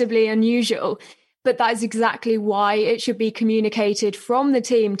incredibly unusual. But that is exactly why it should be communicated from the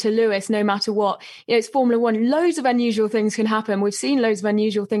team to Lewis, no matter what. It's Formula One. Loads of unusual things can happen. We've seen loads of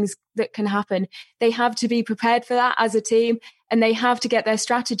unusual things that can happen. They have to be prepared for that as a team, and they have to get their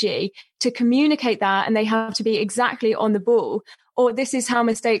strategy to communicate that, and they have to be exactly on the ball. Or this is how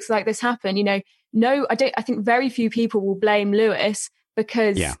mistakes like this happen. I think very few people will blame Lewis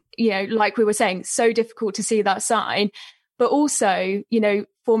because, like we were saying, so difficult to see that sign. But also,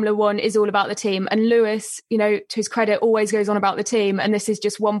 Formula One is all about the team. And Lewis, to his credit, always goes on about the team. And this is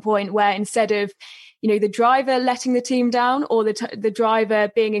just one point where instead of, the driver letting the team down or the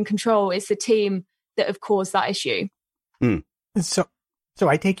driver being in control, it's the team that have caused that issue. Mm. So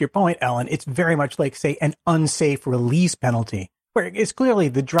I take your point, Ellen. It's very much like, say, an unsafe release penalty, where it's clearly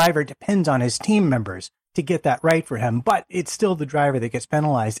the driver depends on his team members to get that right for him, but it's still the driver that gets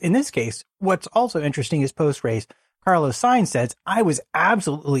penalized. In this case, what's also interesting is post-race, Carlos Sainz says, I was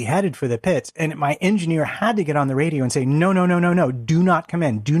absolutely headed for the pits, and my engineer had to get on the radio and say, no, do not come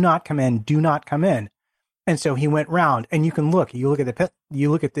in, do not come in, do not come in. And so he went round, and you look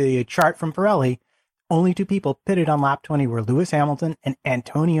at the chart from Pirelli, only two people pitted on lap 20 were Lewis Hamilton and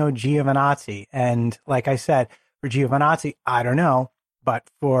Antonio Giovinazzi. And like I said, for Giovinazzi, I don't know, but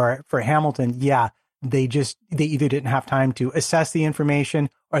for Hamilton, they either didn't have time to assess the information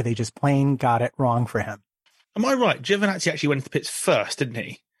or they just plain got it wrong for him. Am I right? Giovinazzi actually went into the pits first, didn't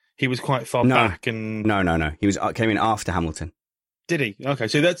he? He was quite far back. And No. He came in after Hamilton. Did he? Okay,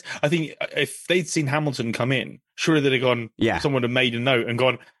 so I think if they'd seen Hamilton come in, surely they'd have gone, someone had made a note and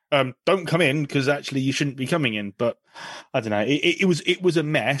gone, don't come in because actually you shouldn't be coming in. But I don't know. It was a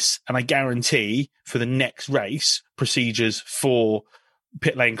mess, and I guarantee for the next race, procedures for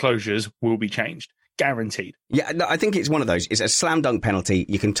pit lane closures will be changed. Guaranteed. Yeah, no, I think it's one of those. It's a slam dunk penalty.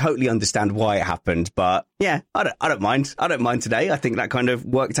 You can totally understand why it happened, but I don't mind. I don't mind today. I think that kind of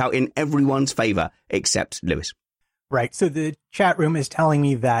worked out in everyone's favour except Lewis. Right. So the chat room is telling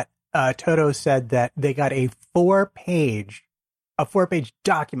me that Toto said that they got a four-page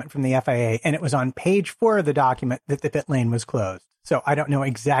document from the FIA, and it was on page 4 of the document that the pit lane was closed. So I don't know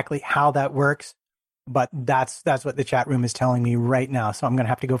exactly how that works, but that's what the chat room is telling me right now. So I'm going to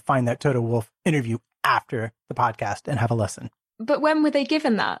have to go find that Toto Wolff interview after the podcast and have a listen. But when were they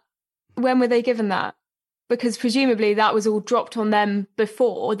given that? Because presumably that was all dropped on them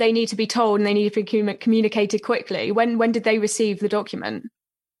before. They need to be told and they need to be communicated quickly. When did they receive the document?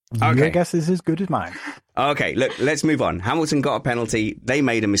 Okay. Your guess is as good as mine. Okay, look, let's move on. Hamilton got a penalty. They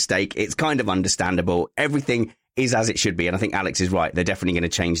made a mistake. It's kind of understandable. Everything is as it should be. And I think Alex is right. They're definitely going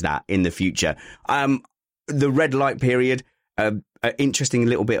to change that in the future. The red light period, interesting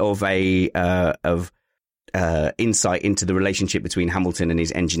little bit of insight into the relationship between Hamilton and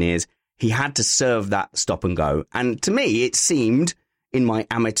his engineers. He had to serve that stop and go. And to me, it seemed in my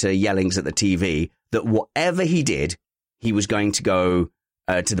amateur yellings at the TV that whatever he did, he was going to go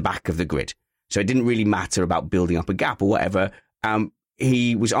to the back of the grid. So it didn't really matter about building up a gap or whatever.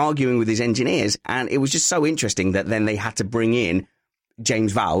 He was arguing with his engineers, and it was just so interesting that then they had to bring in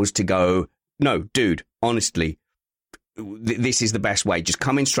James Vowles to go, no, dude, honestly, this is the best way. Just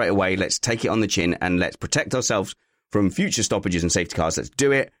come in straight away. Let's take it on the chin and let's protect ourselves from future stoppages and safety cars. Let's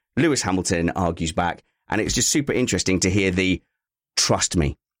do it. Lewis Hamilton argues back, and it was just super interesting to hear the trust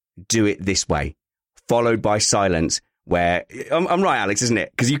me, do it this way, followed by silence. Where I'm right, Alex, isn't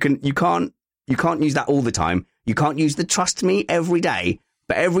it? Because you can't use that all the time. You can't use the trust me every day,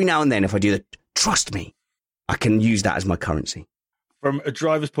 but every now and then, if I do the trust me, I can use that as my currency. From a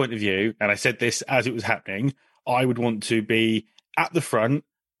driver's point of view, and I said this as it was happening, I would want to be at the front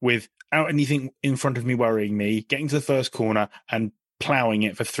without anything in front of me worrying me, getting to the first corner and ploughing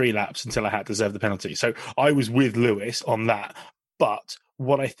it for 3 laps until I had to serve the penalty. So I was with Lewis on that. But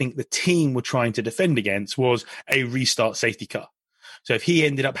what I think the team were trying to defend against was a restart safety car. So if he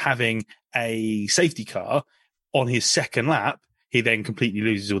ended up having a safety car on his second lap, he then completely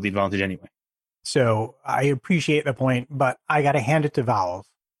loses all the advantage anyway. So I appreciate the point, but I got to hand it to Vowles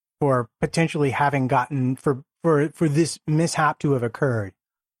for potentially having gotten for this mishap to have occurred.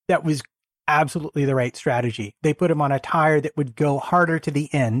 That was absolutely the right strategy. They put him on a tire that would go harder to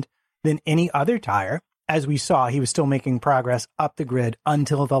the end than any other tire. As we saw, he was still making progress up the grid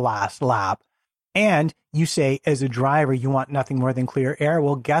until the last lap. And you say, as a driver, you want nothing more than clear air.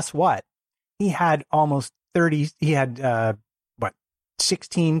 Well, guess what? He had almost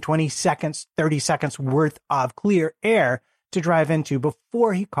 16, 20 seconds, 30 seconds worth of clear air to drive into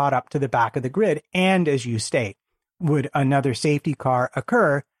before he caught up to the back of the grid. And as you state, would another safety car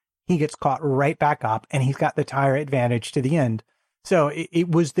occur, he gets caught right back up and he's got the tire advantage to the end. So it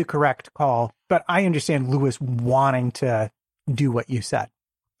was the correct call. But I understand Lewis wanting to do what you said.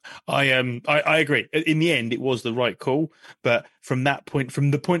 I agree. In the end, it was the right call. But from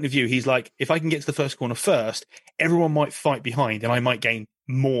the point of view, he's like, if I can get to the first corner first, everyone might fight behind and I might gain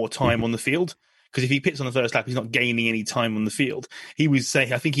more time on the field. Because if he pits on the first lap, he's not gaining any time on the field. He was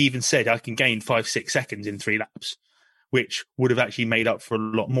saying, I think he even said, I can gain 5-6 seconds in 3 laps, which would have actually made up for a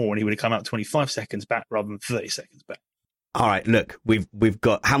lot more. And he would have come out 25 seconds back rather than 30 seconds back. All right, look, we've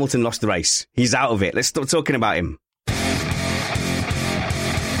got Hamilton lost the race. He's out of it. Let's stop talking about him.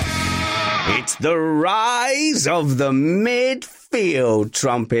 It's the rise of the midfield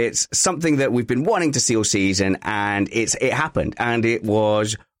trumpets, something that we've been wanting to see all season, and it happened, and it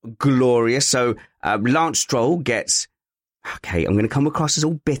was glorious. So Lance Stroll gets, okay, I'm going to come across as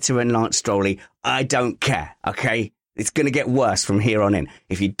all bitter and Lance Stroll-y. I don't care, okay? It's going to get worse from here on in.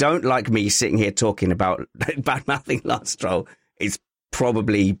 If you don't like me sitting here talking about bad-mouthing Lance Stroll, it's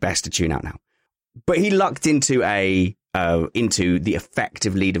probably best to tune out now. But he lucked into the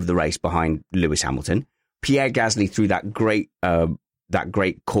effective lead of the race behind Lewis Hamilton. Pierre Gasly, through that great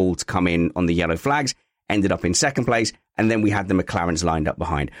call to come in on the yellow flags, ended up in second place. And then we had the McLarens lined up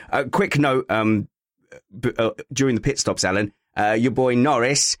behind. Quick note, during the pit stops, Ellen, your boy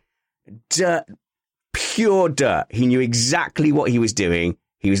Norris, pure dirt. He knew exactly what he was doing.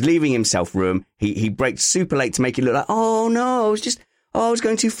 He was leaving himself room. He braked super late to make it look like, oh no, I was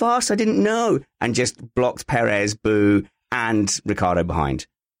going too fast. I didn't know. And just blocked Perez, Boo, and Ricciardo behind.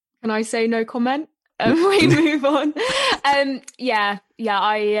 Can I say no comment? We move on. I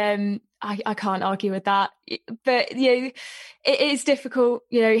can't argue with that. But, it is difficult.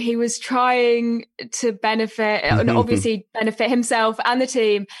 He was trying to benefit and obviously benefit himself and the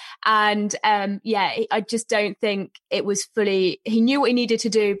team. And, I just don't think it was fully, he knew what he needed to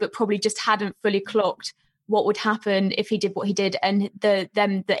do, but probably just hadn't fully clocked what would happen if he did what he did and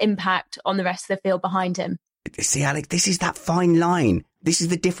the impact on the rest of the field behind him. See, Alex, this is that fine line. This is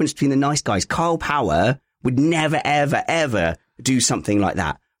the difference between the nice guys. Kyle Power would never, ever, ever do something like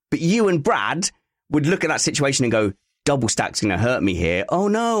that. But you and Brad would look at that situation and go, double stack's going to hurt me here. Oh,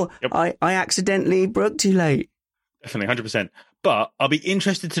 no, yep. I accidentally broke too late. Definitely, 100%. But I'll be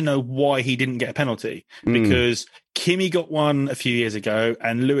interested to know why he didn't get a penalty. Because Kimi got one a few years ago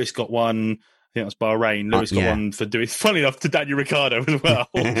and Lewis got one, I think that was Bahrain. Lewis got one for doing, funny enough, to Daniel Ricciardo as well.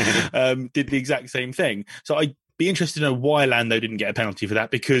 Did the exact same thing. So I'd be interested to know why Lando didn't get a penalty for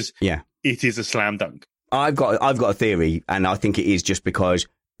that, because it is a slam dunk. I've got a theory, and I think it is just because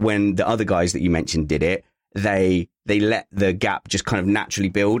when the other guys that you mentioned did it, they let the gap just kind of naturally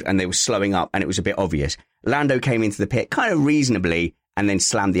build and they were slowing up and it was a bit obvious. Lando came into the pit kind of reasonably and then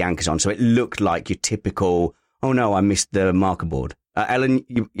slammed the anchors on. So it looked like your typical, oh no, I missed the marker board. Ellen,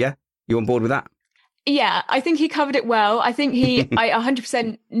 you on board with that? Yeah, I think he covered it well. I think I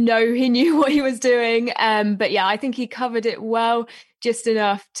 100% know he knew what he was doing. But yeah, I think he covered it well, just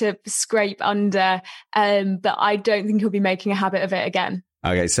enough to scrape under. But I don't think he'll be making a habit of it again.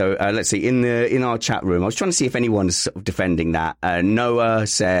 Okay, so let's see. In our chat room, I was trying to see if anyone's sort of defending that. Noah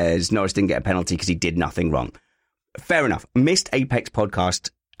says Norris didn't get a penalty because he did nothing wrong. Fair enough.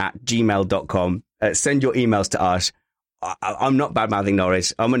 missedapexpodcast@gmail.com. Send your emails to us. I'm not bad-mouthing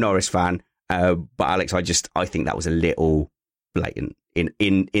Norris. I'm a Norris fan. But Alex, I think that was a little blatant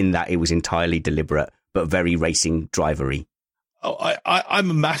in that it was entirely deliberate, but very racing drivery. Oh, I'm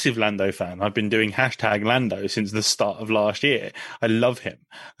a massive Lando fan. I've been doing hashtag Lando since the start of last year. I love him.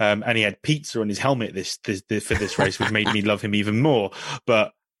 And he had pizza on his helmet for this race, which made me love him even more.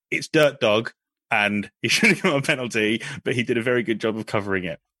 But it's Dirt Dog, and he should have got a penalty, but he did a very good job of covering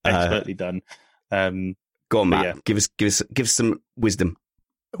it. Expertly done. Go on, Matt. Yeah. Give us some wisdom.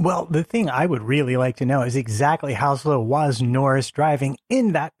 Well, the thing I would really like to know is exactly how slow was Norris driving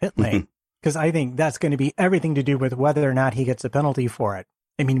in that pit lane. Because I think that's going to be everything to do with whether or not he gets a penalty for it.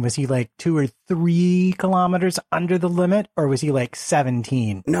 I mean, was he like 2 or 3 kilometers under the limit, or was he like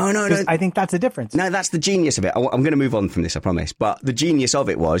 17? No. I think that's a difference. No, that's the genius of it. I'm going to move on from this, I promise. But the genius of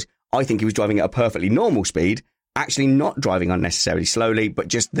it was, I think he was driving at a perfectly normal speed, actually not driving unnecessarily slowly, but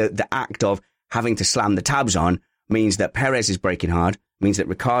just the act of having to slam the tabs on means that Perez is braking hard, means that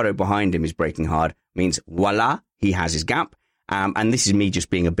Ricciardo behind him is braking hard, means voila, he has his gap. And this is me just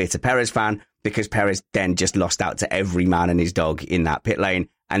being a bitter Perez fan, because Perez then just lost out to every man and his dog in that pit lane.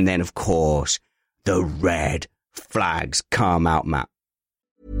 And then, of course, the red flags come out, Matt.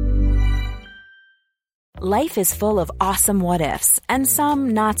 Life is full of awesome what-ifs, and some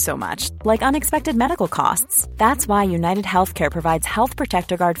not so much, like unexpected medical costs. That's why United Healthcare provides Health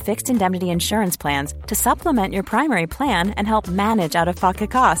Protector Guard fixed indemnity insurance plans to supplement your primary plan and help manage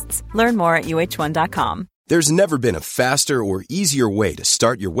out-of-pocket costs. Learn more at uh1.com. There's never been a faster or easier way to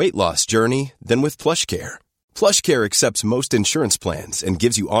start your weight loss journey than with PlushCare. PlushCare accepts most insurance plans and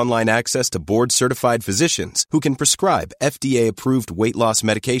gives you online access to board-certified physicians who can prescribe FDA-approved weight loss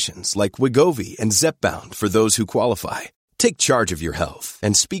medications like Wegovy and Zepbound for those who qualify. Take charge of your health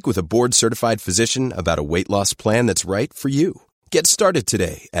and speak with a board-certified physician about a weight loss plan that's right for you. Get started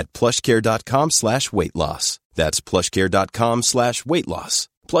today at plushcare.com/weight loss. That's plushcare.com/weight loss.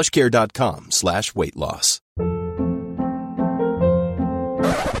 plushcare.com/weight loss.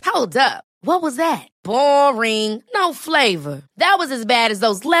 Hold up. What was that? Boring. No flavor. That was as bad as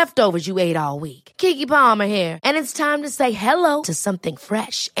those leftovers you ate all week. Keke Palmer here, and it's time to say hello to something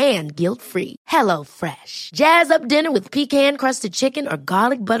fresh and guilt-free. Hello Fresh. Jazz up dinner with pecan-crusted chicken or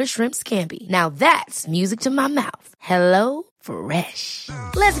garlic butter shrimp scampi. Now that's music to my mouth. Hello Fresh.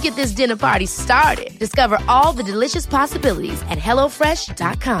 Let's get this dinner party started. Discover all the delicious possibilities at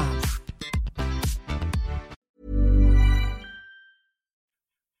HelloFresh.com.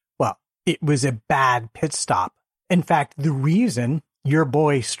 Well, it was a bad pit stop. In fact, the reason your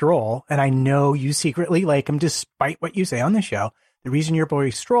boy Stroll, and I know you secretly like him despite what you say on the show, the reason your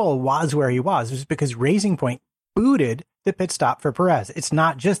boy Stroll was where he was because Racing Point booted the pit stop for Perez. It's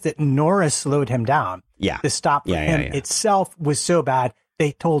not just that Norris slowed him down. Yeah. The stop for him itself was so bad,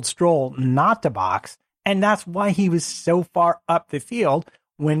 they told Stroll not to box. And that's why he was so far up the field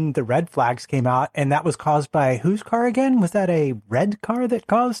when the red flags came out. And that was caused by whose car again? Was that a red car that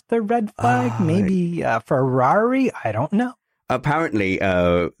caused the red flag? Maybe Ferrari? I don't know. Apparently,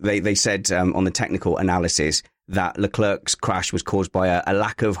 they said on the technical analysis that Leclerc's crash was caused by a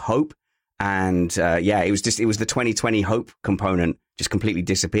lack of hope. And it was the 2020 hope component just completely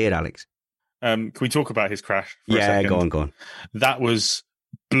disappeared, Alex. Can we talk about his crash for a second? Go on. That was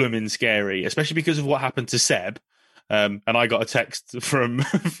blooming scary, especially because of what happened to Seb. And I got a text from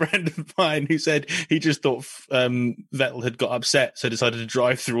a friend of mine who said he just thought Vettel had got upset, so decided to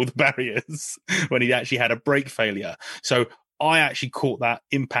drive through all the barriers when he actually had a brake failure. So I actually caught that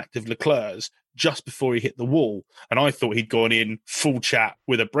impact of Leclerc's just before he hit the wall, and I thought he'd gone in full chat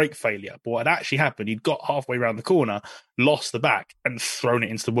with a brake failure. But what had actually happened, he'd got halfway around the corner, lost the back, and thrown it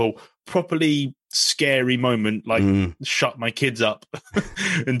into the wall. Properly scary moment, shut my kids up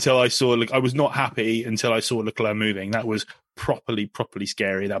until I saw, I was not happy until I saw Leclerc moving. That was properly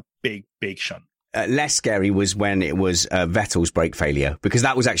scary, that big shunt. Less scary was when it was Vettel's brake failure, because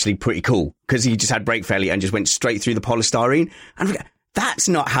that was actually pretty cool, because he just had brake failure and just went straight through the polystyrene. And that's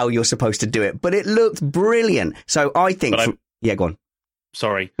not how you're supposed to do it, but it looked brilliant. So I think... go on.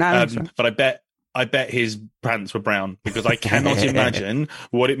 Sorry. Sorry. But I bet his pants were brown, because I cannot imagine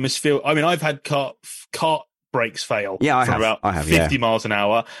what it must feel. I mean, I've had kart brakes fail about 50 miles an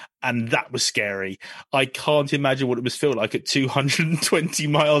hour, and that was scary. I can't imagine what it must feel like at 220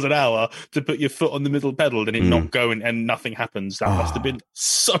 miles an hour to put your foot on the middle pedal and it not go and nothing happens. That must have been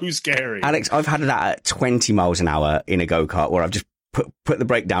so scary. Alex, I've had that at 20 miles an hour in a go-kart where I've just put the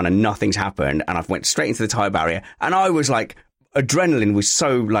brake down and nothing's happened, and I've went straight into the tyre barrier, and I was like, adrenaline was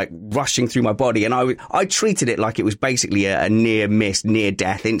so rushing through my body, and I treated it like it was basically a near-miss,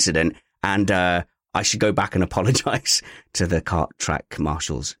 near-death incident, and I should go back and apologise to the kart track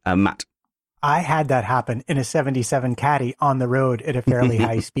marshals. Matt? I had that happen in a 77 Caddy on the road at a fairly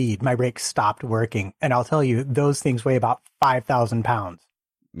high speed. My brakes stopped working, and I'll tell you, those things weigh about 5,000 pounds.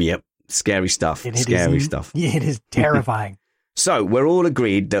 Yep. Scary stuff. Scary stuff. It is terrifying. So we're all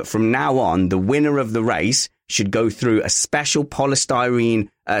agreed that from now on, the winner of the race should go through a special polystyrene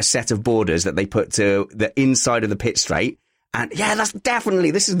set of borders that they put to the inside of the pit straight. And yeah,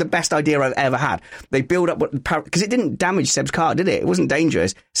 this is the best idea I've ever had. They build up because it didn't damage Seb's car, did it? It wasn't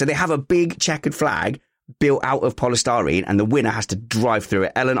dangerous. So they have a big checkered flag built out of polystyrene and the winner has to drive through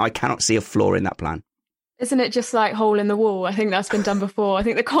it. Ellen, I cannot see a flaw in that plan. Isn't it just like hole in the wall? I think that's been done before. I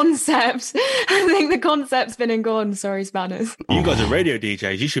think the concept's been and gone. Sorry, Spanners. You guys are radio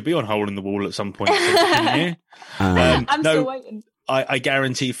DJs. You should be on hole in the wall at some point. I'm still waiting. I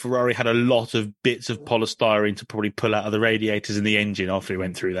guarantee Ferrari had a lot of bits of polystyrene to probably pull out of the radiators in the engine after he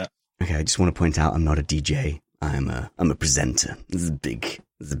went through that. Okay, I just want to point out I'm not a DJ. I'm a presenter. There's a big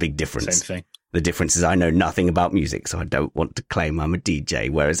difference. Same thing. The difference is I know nothing about music, so I don't want to claim I'm a DJ.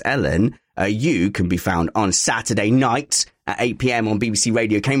 Whereas Ellen, you can be found on Saturday nights at 8 p.m. on BBC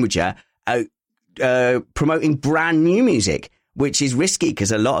Radio Cambridgeshire, promoting brand new music, which is risky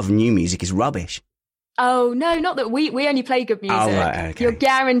because a lot of new music is rubbish. Oh, no, not that we only play good music. Oh, right, okay. You're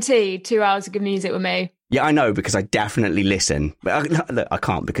guaranteed 2 hours of good music with me. Yeah, I know, because I definitely listen. But I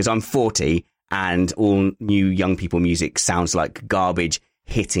can't because I'm 40 and all new young people music sounds like garbage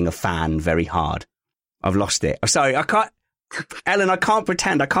hitting a fan very hard. I've lost it. I'm sorry, I can't. Ellen, I can't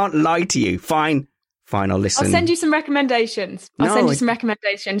pretend. I can't lie to you. Fine, I'll listen. I'll send you some recommendations.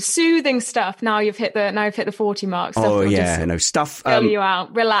 Soothing stuff. Now you've hit the 40 mark. Stuff stuff. Fill you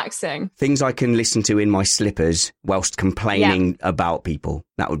out, relaxing. Things I can listen to in my slippers whilst complaining about people.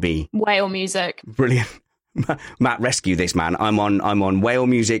 That would be whale music. Brilliant. Matt, rescue this man. I'm on whale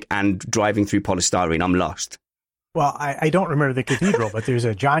music and driving through polystyrene. I'm lost. Well, I don't remember the cathedral, but there's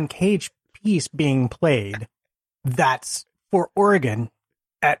a John Cage piece being played that's for Oregon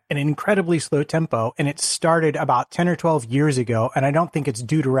at an incredibly slow tempo, and it started about 10 or 12 years ago, and I don't think it's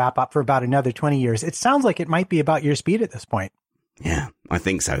due to wrap up for about another 20 years. It sounds like it might be about your speed at this point. Yeah, I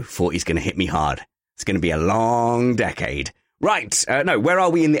think so. 40's going to hit me hard. It's going to be a long decade. Right. No, where are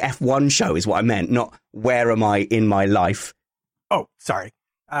we in the F1 show is what I meant, not where am I in my life. Oh, sorry.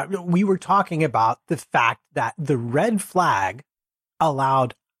 We were talking about the fact that the red flag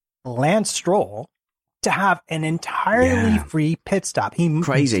allowed Lance Stroll to have an entirely free pit stop.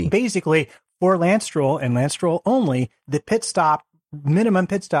 Crazy. Basically, for Lance Stroll and Lance Stroll only, the minimum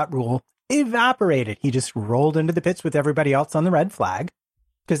pit stop rule evaporated. He just rolled into the pits with everybody else on the red flag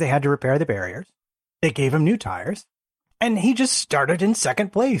because they had to repair the barriers. They gave him new tires. And he just started in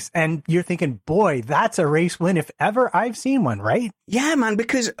second place. And you're thinking, boy, that's a race win if ever I've seen one, right? Yeah, man,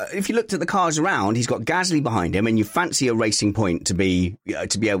 because if you looked at the cars around, he's got Gasly behind him and you fancy a racing point to be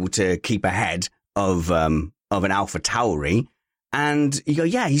able to keep ahead of an Alpha Tauri. And you go,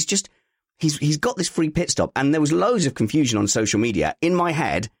 yeah, he's got this free pit stop. And there was loads of confusion on social media. In my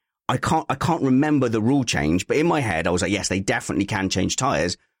head, I can't remember the rule change, but in my head, I was like, yes, they definitely can change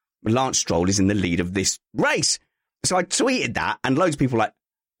tyres. Lance Stroll is in the lead of this race. So I tweeted that and loads of people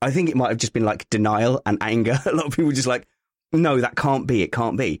I think it might have just been like denial and anger. A lot of people were just like, no, that can't be. It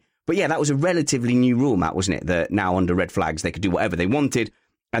can't be. But yeah, that was a relatively new rule, Matt, wasn't it? That now under red flags, they could do whatever they wanted.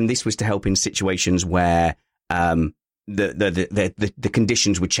 And this was to help in situations where the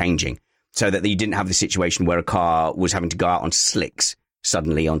conditions were changing so that you didn't have the situation where a car was having to go out on slicks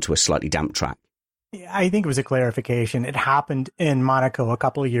suddenly onto a slightly damp track. I think it was a clarification. It happened in Monaco a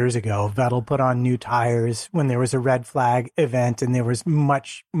couple of years ago. Vettel put on new tires when there was a red flag event, and there was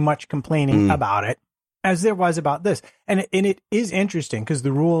much complaining about it, as there was about this. And it is interesting because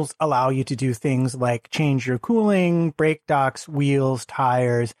the rules allow you to do things like change your cooling, brake ducts, wheels,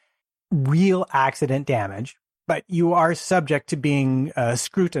 tires, real accident damage. But you are subject to being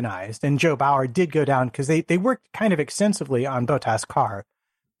scrutinized. And Joe Bauer did go down because they worked kind of extensively on Bottas' car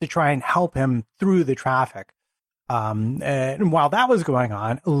to try and help him through the traffic. And while that was going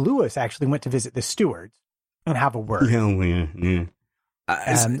on, Lewis actually went to visit the stewards and have a word. Yeah.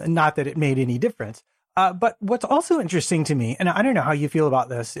 Not that it made any difference. But what's also interesting to me, and I don't know how you feel about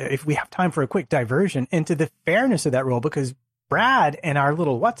this, if we have time for a quick diversion into the fairness of that rule, because Brad in our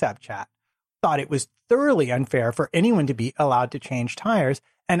little WhatsApp chat thought it was thoroughly unfair for anyone to be allowed to change tires.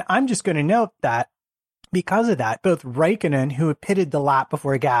 And I'm just going to note that because of that, both Raikkonen, who had pitted the lap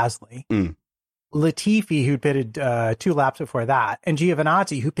before Gasly, Latifi, who pitted 2 laps before that, and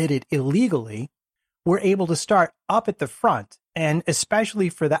Giovinazzi, who pitted illegally, were able to start up at the front. And especially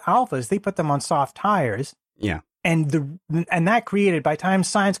for the Alphas, they put them on soft tires. Yeah. And that created, by the time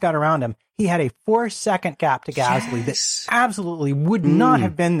Sainz got around him, he had a 4-second gap to Gasly that absolutely would not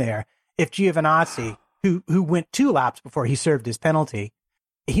have been there if Giovinazzi, who went 2 laps before he served his penalty,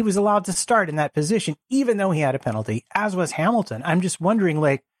 he was allowed to start in that position, even though he had a penalty, as was Hamilton. I'm just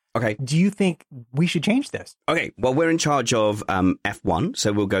wondering, Okay. Do you think we should change this? Okay. Well, we're in charge of F1,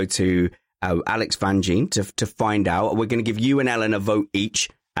 so we'll go to Alex Van Gien to find out. We're going to give you and Ellen a vote each,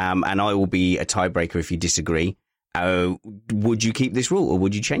 and I will be a tiebreaker if you disagree. Would you keep this rule or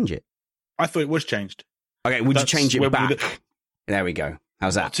would you change it? I thought it was changed. Okay. Would you change it back? There we go.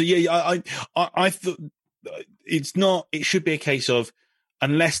 How's that? So yeah, I thought it's not. It should be a case of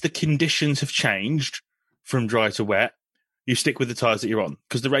unless the conditions have changed from dry to wet, you stick with the tyres that you're on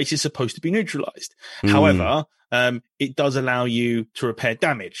because the race is supposed to be neutralised. However, it does allow you to repair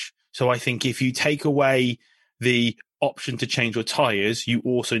damage. So I think if you take away the option to change your tyres, you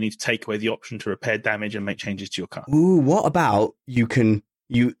also need to take away the option to repair damage and make changes to your car. Ooh, what about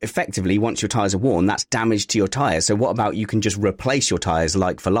you effectively, once your tyres are worn, that's damage to your tyres. So what about you can just replace your tyres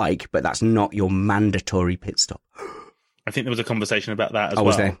like for like, but that's not your mandatory pit stop? I think there was a conversation about that as well.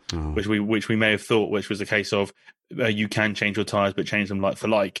 Was there? Which we may have thought, which was a case of you can change your tyres, but change them like for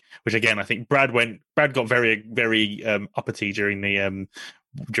like. Which again, I think Brad got very, very uppity during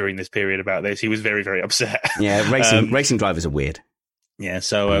this period about this. He was very, very upset. Yeah, racing drivers are weird. Yeah,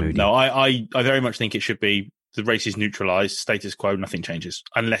 so no, I very much think it should be the race is neutralised, status quo, nothing changes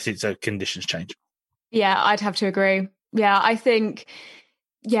unless it's a conditions change. Yeah, I'd have to agree. Yeah, I think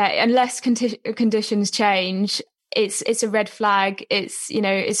unless conditions change. It's a red flag. It's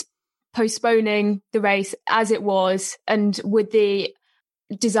postponing the race as it was, and with the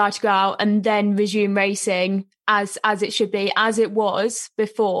desire to go out and then resume racing as it should be, as it was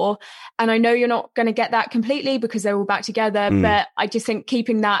before. And I know you're not going to get that completely because they're all back together, but I just think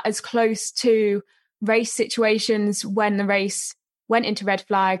keeping that as close to race situations when the race went into red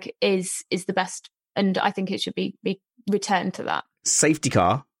flag is the best. And I think it should be returned to that. Safety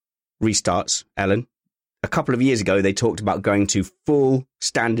car restarts, Ellen. A couple of years ago, they talked about going to full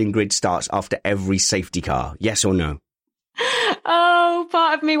standing grid starts after every safety car. Yes or no? Oh,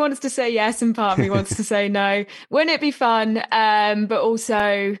 part of me wants to say yes and part of me wants to say no. Wouldn't it be fun? But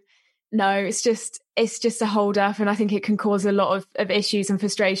also, no, it's just a hold up, and I think it can cause a lot of issues and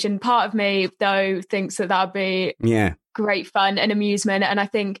frustration. Part of me, though, thinks that would be great fun and amusement. And I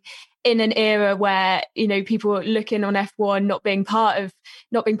think in an era where, people looking on F1, not being part of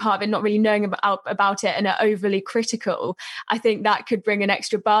it, not really knowing about it and are overly critical, I think that could bring an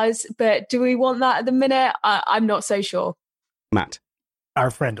extra buzz. But do we want that at the minute? I'm not so sure. Matt. Our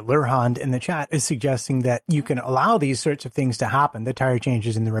friend Lurhand in the chat is suggesting that you can allow these sorts of things to happen, the tire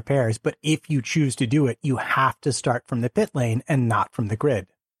changes and the repairs, but if you choose to do it, you have to start from the pit lane and not from the grid.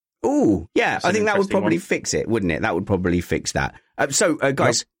 Oh, yeah. I think that would probably fix it, wouldn't it? That would probably fix that. So,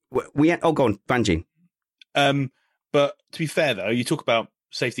 guys, go on, Van Gien. But to be fair, though, you talk about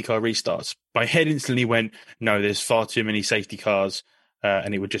safety car restarts. My head instantly went, no, there's far too many safety cars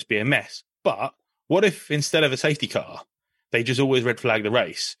and it would just be a mess. But what if instead of a safety car, they just always red flag the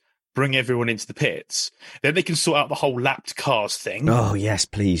race, bring everyone into the pits, then they can sort out the whole lapped cars thing. Oh, yes,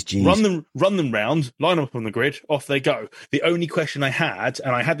 please, geez. Run them round, line them up on the grid, off they go. The only question I had,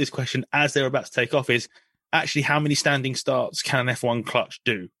 and I had this question as they were about to take off, is actually how many standing starts can an F1 clutch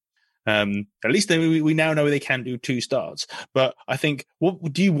do? At least we now know they can do 2 starts. But I think,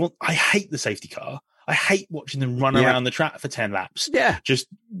 what do you want? I hate the safety car. I hate watching them run around the track for 10 laps. Yeah. Just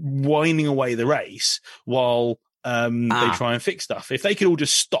whining away the race while they try and fix stuff. If they could all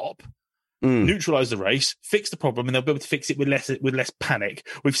just stop, neutralise the race, fix the problem, and they'll be able to fix it with less panic.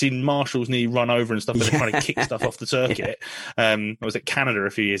 We've seen marshals nearly run over and stuff when they're trying to kick stuff off the circuit. I was at Canada a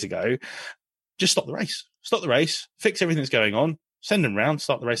few years ago. Just stop the race. Stop the race, fix everything that's going on, send them round,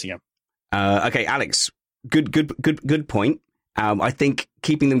 start the race again. Okay, Alex, good point. I think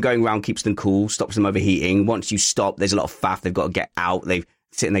keeping them going round keeps them cool, stops them overheating. Once you stop, there's a lot of faff. They've got to get out. They're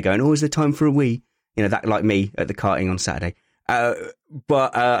sitting there going, oh, is there time for a wee? That like me at the karting on Saturday.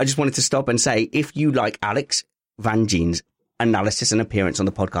 But I just wanted to stop and say, if you like Alex Van Gien's analysis and appearance on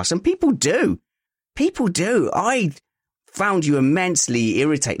the podcast, and people do, I found you immensely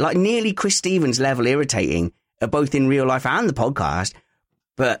irritating, like nearly Chris Stevens level irritating, both in real life and the podcast.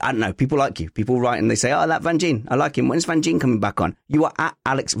 But I don't know, people like you. People write and they say, oh, that Van Gien, I like him. When's Van Gien coming back on? You are at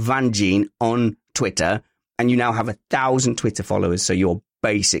Alex Van Gien on Twitter, and you now have 1,000 Twitter followers, so you're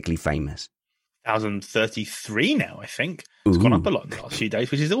basically famous. 1,033 now, I think. It's gone up a lot in the last few days,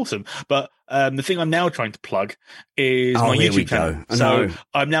 which is awesome. But the thing I'm now trying to plug is my YouTube channel. So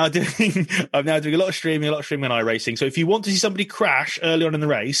I'm now doing a lot of streaming on iRacing. So if you want to see somebody crash early on in the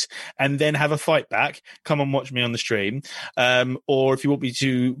race and then have a fight back, come and watch me on the stream. Or if you want me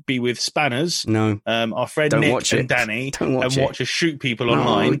to be with Spanners, our friend Nick and Danny, and watch us shoot people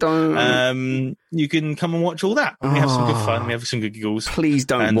online, you can come and watch all that. We have some good fun. We have some good giggles. Please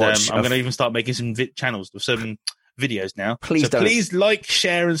don't watch. I'm going to even start making some channels with some videos now. Please don't. Please like,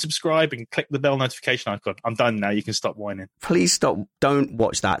 share, and subscribe, and click the bell notification icon. I'm done now. You can stop whining. Please stop. Don't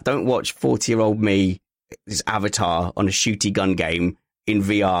watch that. Don't watch 40-year-old me, this avatar on a shooty gun game in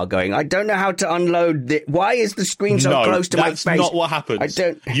VR going, I don't know how to unload it. Why is the screen so close to my face? That's not what happens.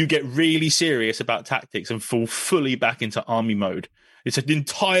 You get really serious about tactics and fall fully back into army mode. It's an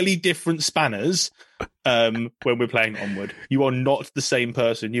entirely different spanners when we're playing Onward. You are not the same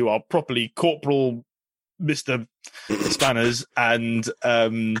person. You are properly Corporal Mr. Spanners, and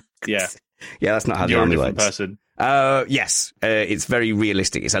yeah, that's not how the army works. Person. Yes, it's very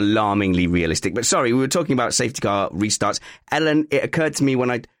realistic. It's alarmingly realistic. But sorry, we were talking about safety car restarts. Ellen, it occurred to me when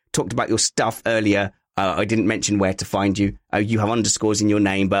I talked about your stuff earlier, I didn't mention where to find you. You have underscores in your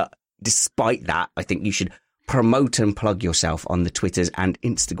name, but despite that, I think you should promote and plug yourself on the Twitters and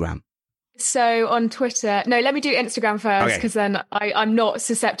Instagram. So on Twitter, no, let me do Instagram first, because then I'm not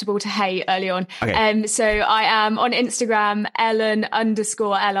susceptible to hate early on. Okay. So I am on Instagram,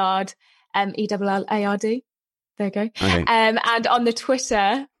 Ellen_Ellard, ELLARD. There you go. Okay. And on the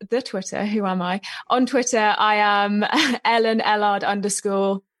Twitter, who am I? On Twitter, I am Ellen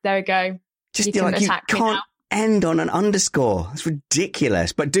Ellard_. There we go. Just you can't end on an underscore. It's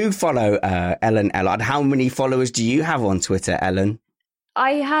ridiculous. But do follow Ellen Ellard. How many followers do you have on Twitter, Ellen?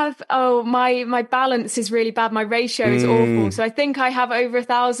 I have, my balance is really bad. My ratio is awful. So I think I have over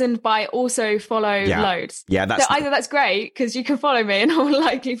 1,000, but I also follow loads. Yeah, that's great, because you can follow me and I will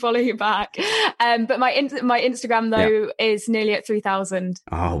likely follow you back. But my Instagram, though, is nearly at 3,000.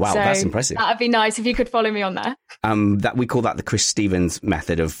 Oh, wow, so that's impressive. That'd be nice if you could follow me on there. That we call that the Chris Stevens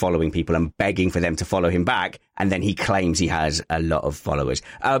method of following people and begging for them to follow him back. And then he claims he has a lot of followers.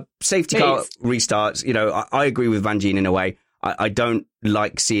 Safety car restarts, I agree with Van Gien in a way. I don't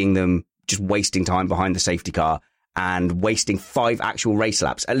like seeing them just wasting time behind the safety car and wasting 5 actual race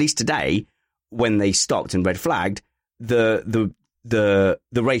laps. At least today, when they stopped and red flagged, the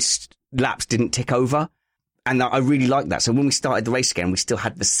race laps didn't tick over. And I really like that. So when we started the race again, we still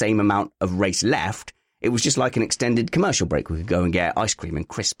had the same amount of race left. It was just like an extended commercial break. We could go and get ice cream and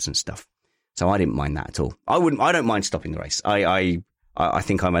crisps and stuff. So I didn't mind that at all. I don't mind stopping the race. I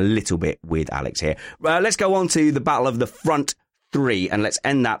think I'm a little bit with Alex here. Let's go on to the battle of the front 3, and let's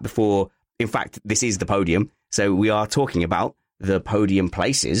end that before, in fact, this is the podium. So we are talking about the podium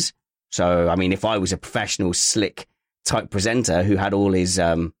places. So, I mean, if I was a professional, slick type presenter who had all his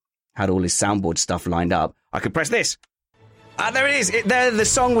soundboard stuff lined up, I could press this. There it is. The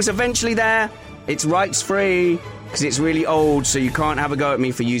song was eventually there. It's rights free because it's really old, so you can't have a go at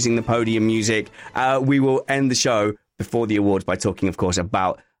me for using the podium music. We will end the show before the awards by talking, of course,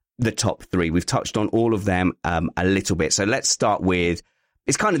 about the top 3. We've touched on all of them a little bit. So let's start with,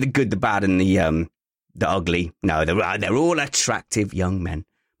 it's kind of the good, the bad, and the ugly. No, they're all attractive young men.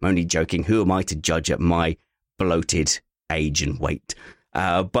 I'm only joking. Who am I to judge at my bloated age and weight?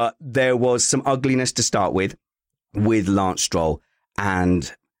 But there was some ugliness to start with Lance Stroll.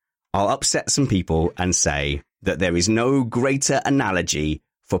 And I'll upset some people and say that there is no greater analogy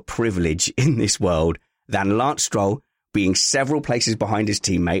for privilege in this world than Lance Stroll being several places behind his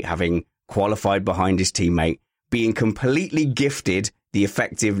teammate, having qualified behind his teammate, being completely gifted the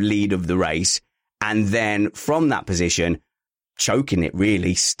effective lead of the race, and then from that position, choking it,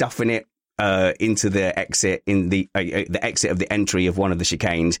 really, stuffing it into the exit, in the exit of the entry of one of the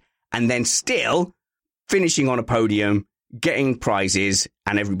chicanes, and then still finishing on a podium, getting prizes,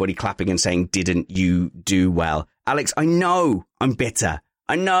 and everybody clapping and saying, didn't you do well? Alex, I know I'm bitter.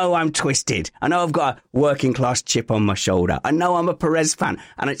 I know I'm twisted. I know I've got a working class chip on my shoulder. I know I'm a Perez fan,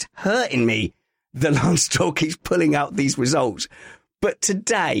 and it's hurting me that Lance Stroll keeps pulling out these results. But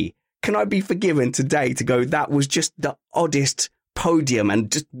today, can I be forgiven today to go, that was just the oddest podium and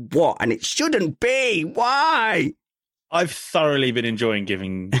just what? And it shouldn't be. Why? I've thoroughly been enjoying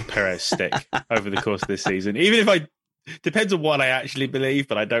giving Perez stick over the course of this season, even if depends on what I actually believe,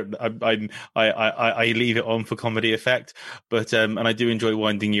 but I leave it on for comedy effect. But and I do enjoy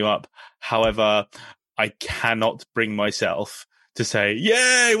winding you up. However, I cannot bring myself to say,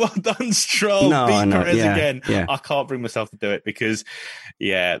 "Yay, well done, Stroll, beat Perez again." Yeah. I can't bring myself to do it because,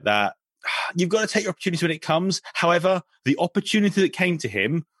 that you've got to take your opportunity when it comes. However, the opportunity that came to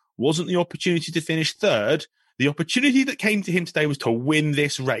him wasn't the opportunity to finish third. The opportunity that came to him today was to win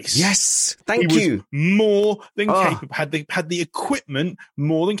this race. Yes, thank you. He was more than capable, had the equipment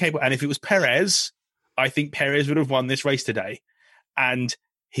more than capable. And if it was Perez, I think Perez would have won this race today. And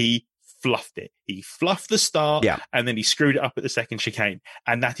he fluffed it. He fluffed the start, and then he screwed it up at the second chicane.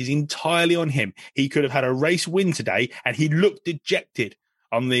 And that is entirely on him. He could have had a race win today, and he looked dejected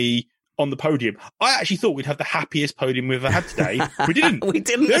on the on the podium. I actually thought we'd have the happiest podium we've ever had today. We didn't. We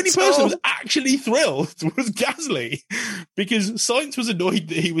didn't. The only person who was actually thrilled was Gasly, because Sainz was annoyed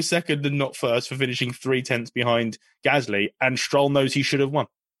that he was second and not first for finishing 3/10 behind Gasly, and Stroll knows he should have won.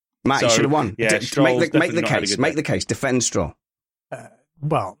 Matt, he should have won. Yeah, make the case. Make the case. Defend Stroll.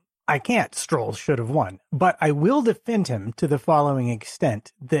 Well, I can't. Stroll should have won, but I will defend him to the following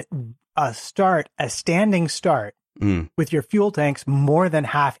extent: that a standing start with your fuel tanks more than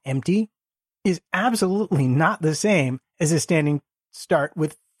half empty is absolutely not the same as a standing start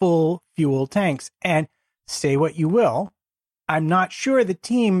with full fuel tanks. And say what you will, I'm not sure the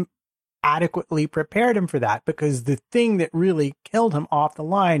team adequately prepared him for that, because the thing that really killed him off the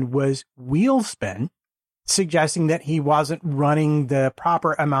line was wheel spin, suggesting that he wasn't running the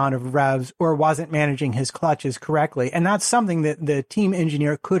proper amount of revs or wasn't managing his clutches correctly. And that's something that the team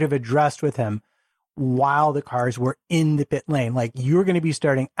engineer could have addressed with him while the cars were in the pit lane. Like, you're going to be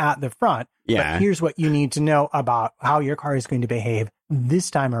starting at the front, but here's what you need to know about how your car is going to behave this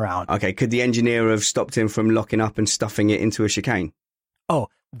time around. Okay, could the engineer have stopped him from locking up and stuffing it into a chicane? Oh,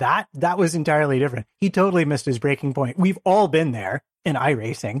 that was entirely different. He totally missed his braking point. We've all been there in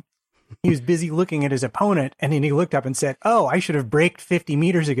iRacing. He was busy looking at his opponent, and then he looked up and said, "Oh, I should have braked 50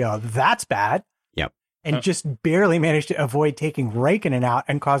 meters ago. That's bad." Yep. And just barely managed to avoid taking Raikkonen out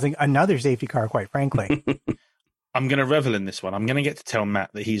and causing another safety car, quite frankly. I'm going to revel in this one. I'm going to get to tell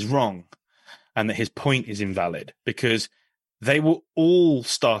Matt that he's wrong and that his point is invalid, because they were all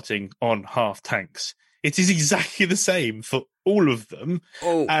starting on half tanks. It is exactly the same for all of them.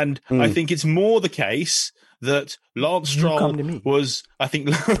 I think it's more the case that Lance Stroll was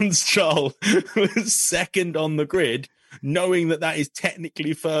second on the grid, knowing that is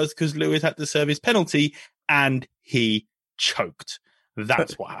technically first because Lewis had to serve his penalty, and he choked.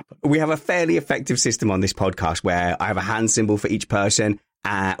 That's what happened. We have a fairly effective system on this podcast where I have a hand symbol for each person,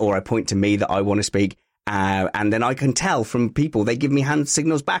 or I point to me that I want to speak. And then I can tell from people, they give me hand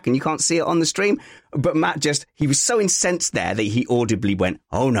signals back, and you can't see it on the stream. But Matt he was so incensed there that he audibly went,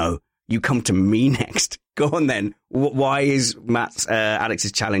 "Oh no, you come to me next." Go on then. Why is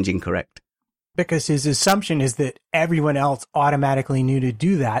Alex's challenge incorrect? Because his assumption is that everyone else automatically knew to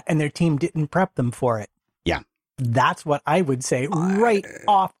do that, and their team didn't prep them for it. Yeah. That's what I would say right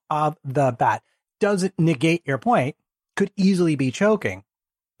off of the bat. Doesn't negate your point. Could easily be choking.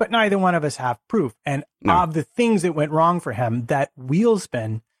 But neither one of us have proof. And of the things that went wrong for him, that wheel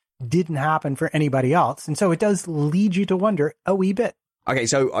spin didn't happen for anybody else. And so it does lead you to wonder a wee bit. Okay,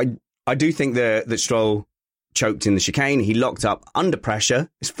 so I do think that Stroll choked in the chicane. He locked up under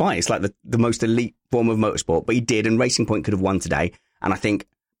pressure. It's fine. It's like the most elite form of motorsport. But he did, and Racing Point could have won today. And I think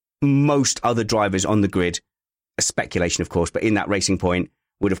most other drivers on the grid, a speculation of course, but in that Racing Point,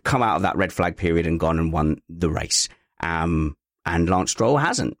 would have come out of that red flag period and gone and won the race. And Lance Stroll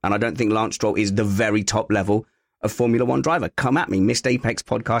hasn't. And I don't think Lance Stroll is the very top level of Formula One driver. Come at me,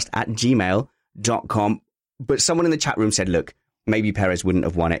 missedapexpodcast@gmail.com. But someone in the chat room said, look, maybe Perez wouldn't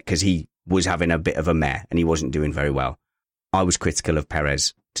have won it because he was having a bit of a mare and he wasn't doing very well. I was critical of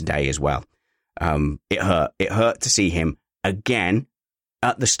Perez today as well. It hurt. It hurt to see him again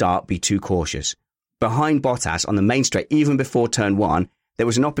at the start be too cautious. Behind Bottas on the main straight, even before turn one, there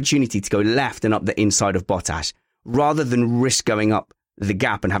was an opportunity to go left and up the inside of Bottas, rather than risk going up the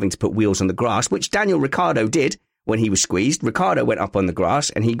gap and having to put wheels on the grass, which Daniel Ricciardo did when he was squeezed. Ricciardo went up on the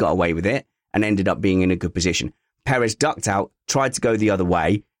grass and he got away with it and ended up being in a good position. Perez ducked out, tried to go the other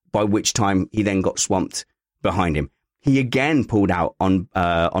way, by which time he then got swamped behind him. He again pulled out on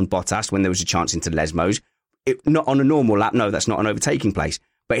Bottas when there was a chance into Lesmos. Not on a normal lap, no, that's not an overtaking place.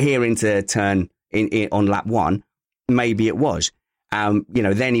 But here into turn on lap one, maybe it was.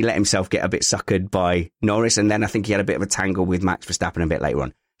 Then he let himself get a bit suckered by Norris, and then I think he had a bit of a tangle with Max Verstappen a bit later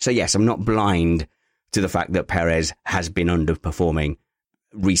on. So yes, I'm not blind to the fact that Perez has been underperforming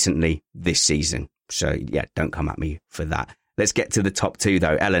recently this season. So yeah, don't come at me for that. Let's get to the top two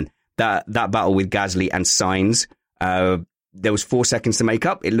though. Ellen, that battle with Gasly and Sainz, there was 4 seconds to make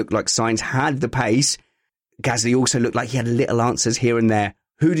up. It looked like Sainz had the pace. Gasly also looked like he had little answers here and there.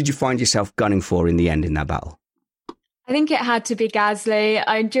 Who did you find yourself gunning for in the end in that battle? I think it had to be Gasly.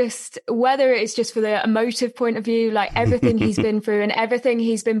 Whether it's just for the emotive point of view, like everything he's been through and everything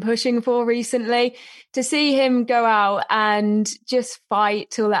he's been pushing for recently, to see him go out and just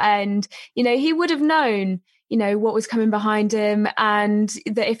fight till the end, he would have known, what was coming behind him, and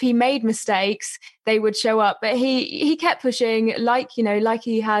that if he made mistakes, they would show up. But he kept pushing like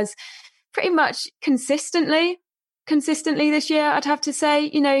he has pretty much consistently this year, I'd have to say.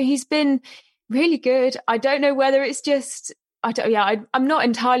 He's been really good. I don't know whether it's just, I'm not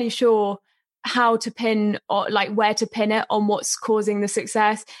entirely sure how to pin, or like where to pin it on what's causing the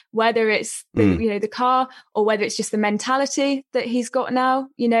success, whether it's the car or whether it's just the mentality that he's got now.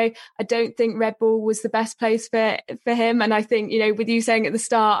 I don't think Red Bull was the best place for him. And I think, with you saying at the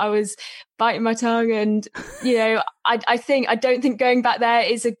start, I was biting my tongue, and, I don't think going back there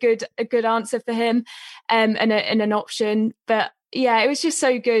is a good answer for him, and an option. But yeah, it was just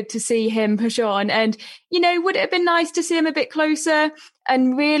so good to see him push on. And, would it have been nice to see him a bit closer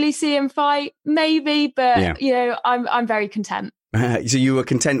and really see him fight? Maybe, but, I'm very content. So you were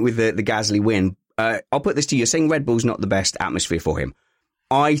content with the Gasly win. I'll put this to you. You're saying Red Bull's not the best atmosphere for him.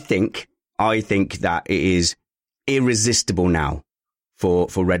 I think that it is irresistible now for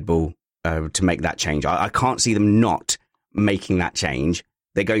Red Bull to make that change. I can't see them not making that change.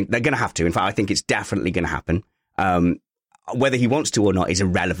 They're going to have to. In fact, I think it's definitely going to happen. Whether he wants to or not is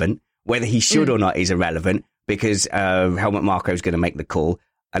irrelevant. Whether he should or not is irrelevant, because Helmut Marko is going to make the call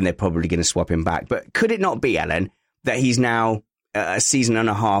and they're probably going to swap him back. But could it not be, Ellen, that he's now a season and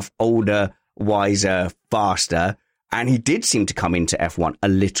a half older, wiser, faster, and he did seem to come into F1 a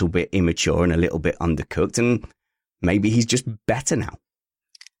little bit immature and a little bit undercooked, and maybe he's just better now?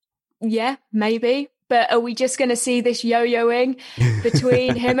 Yeah, maybe. But are we just going to see this yo-yoing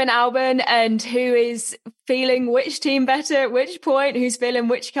between him and Albon, and who is feeling which team better at which point, who's feeling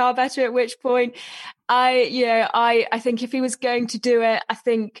which car better at which point? I think if he was going to do it, I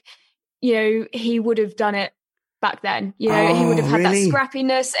think, he would have done it back then. He would have had that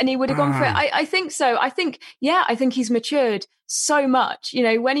scrappiness, and he would have gone for it. I think so. I think he's matured so much.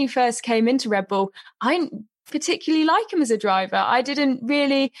 When he first came into Red Bull, I didn't particularly like him as a driver. I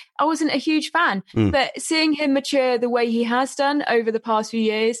wasn't a huge fan, but seeing him mature the way he has done over the past few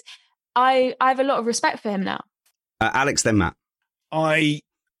years, I have a lot of respect for him now. Alex, then Matt. I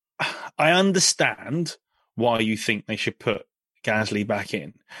understand why you think they should put Gasly back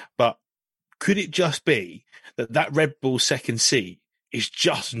in, but could it just be that Red Bull second seat is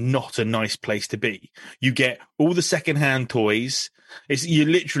just not a nice place to be? You get all the second-hand toys. You're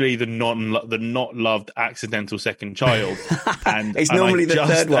literally the not loved accidental second child, and it's normally the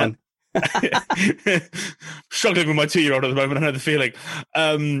third one. Struggling with my 2-year-old at the moment. I know the feeling,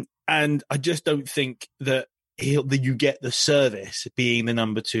 and I just don't think that you get the service being the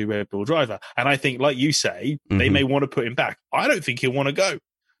number 2 Red Bull driver. And I think, like you say, they may want to put him back. I don't think he'll want to go,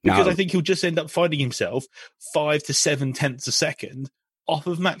 because I think he'll just end up finding himself 5 to 7 tenths a second off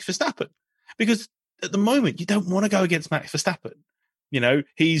of Max Verstappen, because at the moment you don't want to go against Max Verstappen.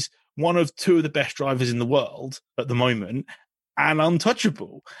 He's one of 2 of the best drivers in the world at the moment, and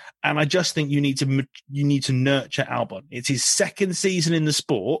untouchable. And I just think you need to nurture Albon. It's his second season in the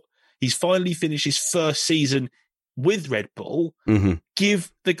sport. He's finally finished his first season with Red Bull. Give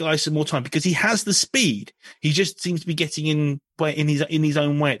the guy some more time, because he has the speed. He just seems to be getting in his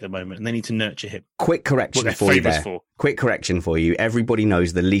own way at the moment, and they need to nurture him. Quick correction for you there. Quick correction for you. Everybody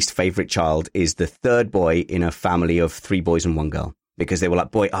knows the least favourite child is the third boy in a family of 3 boys and 1 girl, because they were like,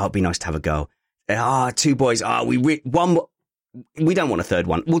 boy, it'd be nice to have a girl. 2 boys. One more. We don't want a third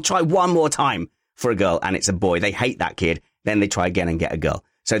one. We'll try one more time for a girl, and it's a boy. They hate that kid. Then they try again and get a girl.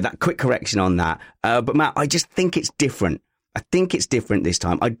 So that quick correction on that. But Matt, I just think it's different. I think it's different this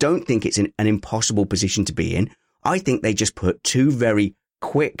time. I don't think it's an impossible position to be in. I think they just put 2 very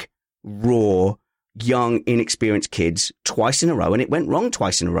quick, raw, young, inexperienced kids twice in a row, and it went wrong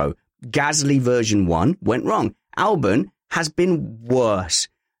twice in a row. Gasly version 1 went wrong. Albon has been worse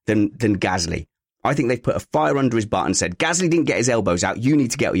than Gasly. I think they've put a fire under his butt and said, Gasly didn't get his elbows out. You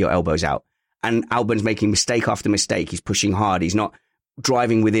need to get your elbows out. And Albon's making mistake after mistake. He's pushing hard. He's not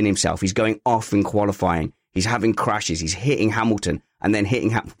driving within himself. He's going off in qualifying. He's having crashes. He's hitting Hamilton and then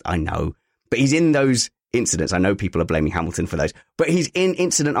hitting I know. But he's in those incidents. I know people are blaming Hamilton for those. But he's in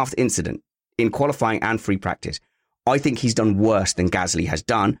incident after incident in qualifying and free practice. I think he's done worse than Gasly has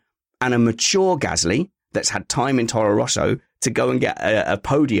done. And a mature Gasly that's had time in Toro Rosso to go and get a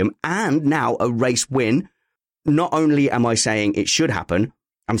podium and now a race win. Not only am I saying it should happen,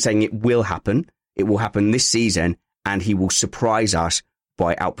 I'm saying it will happen. It will happen this season, and he will surprise us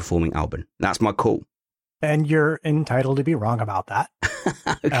by outperforming Albon. That's my call. And you're entitled to be wrong about that.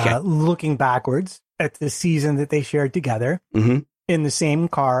 Okay. Looking backwards at the season that they shared together in the same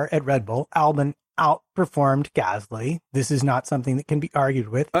car at Red Bull, Albon outperformed Gasly. This is not something that can be argued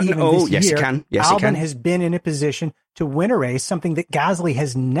with. Even this yes, year, it can. Yes, Albon it can. has been in a position to win a race, something that Gasly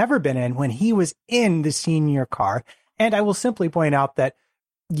has never been in when he was in the senior car. And I will simply point out that,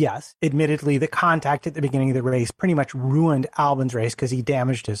 yes, admittedly, the contact at the beginning of the race pretty much ruined Albon's race because he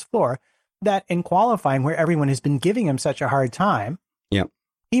damaged his floor. That in qualifying, where everyone has been giving him such a hard time,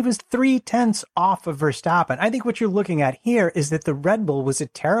 He was 0.3 off of Verstappen. I think what you're looking at here is that the Red Bull was a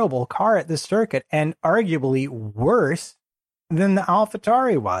terrible car at the circuit and arguably worse than the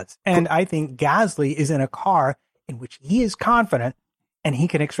AlphaTauri was. And I think Gasly is in a car in which he is confident and he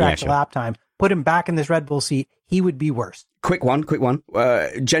can extract the lap time. Put him back in this Red Bull seat, he would be worse. Quick one.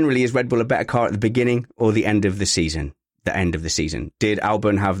 Generally, is Red Bull a better car at the beginning or the end of the season? The end of the season. Did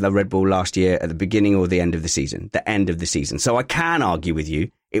Albon have the Red Bull last year at the beginning or the end of the season? The end of the season. So I can argue with you,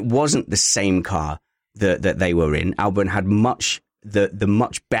 it wasn't the same car that they were in. Albon had the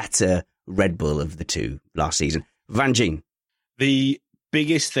much better Red Bull of the two last season. Van Gien. The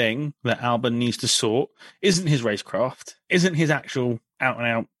biggest thing that Albon needs to sort isn't his racecraft, isn't his actual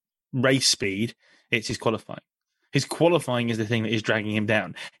out-and-out race speed, it's his qualifying. His qualifying is the thing that is dragging him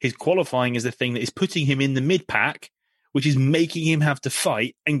down. His qualifying is the thing that is putting him in the mid-pack, which is making him have to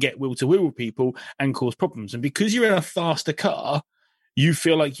fight and get wheel-to-wheel with people and cause problems. And because you're in a faster car, you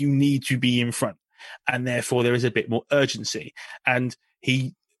feel like you need to be in front. And therefore, there is a bit more urgency. And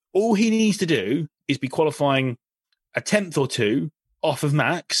all he needs to do is be qualifying a 10th or 2 off of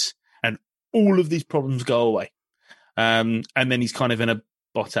Max, and all of these problems go away. And then he's kind of in a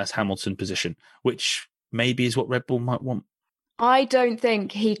Bottas-Hamilton position, which maybe is what Red Bull might want. I don't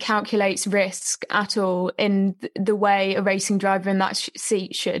think he calculates risk at all in the way a racing driver in that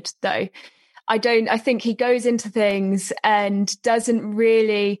seat should, though. I think he goes into things and he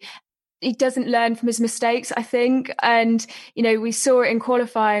doesn't learn from his mistakes, I think. And, we saw it in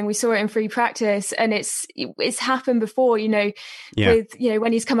qualifying, we saw it in free practice, and it's happened before, with,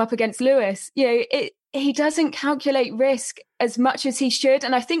 when he's come up against Lewis, he doesn't calculate risk as much as he should.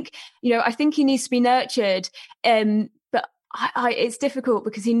 And I think he needs to be nurtured. But it's difficult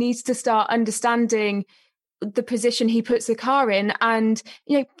because he needs to start understanding the position he puts the car in. And,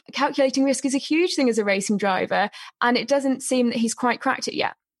 calculating risk is a huge thing as a racing driver. And it doesn't seem that he's quite cracked it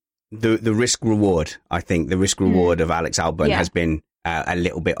yet. The risk reward, I think the risk reward of Alex Albon has been a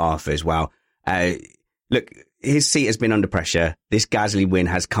little bit off as well. Look, his seat has been under pressure. This Gasly win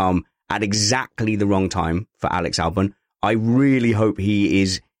has come at exactly the wrong time for Alex Albon. I really hope he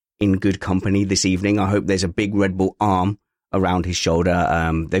is in good company this evening. I hope there's a big Red Bull arm around his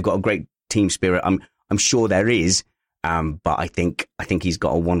shoulder. They've got a great team spirit. I'm sure there is, but I think he's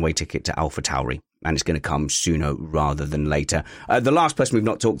got a one-way ticket to AlphaTauri. And it's going to come sooner rather than later. The last person we've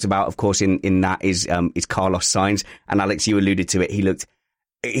not talked about, of course, in that is Carlos Sainz. And Alex, you alluded to it. He looked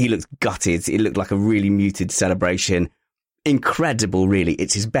gutted. It looked like a really muted celebration. Incredible, really.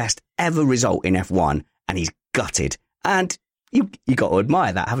 It's his best ever result in F1, and he's gutted. And you got to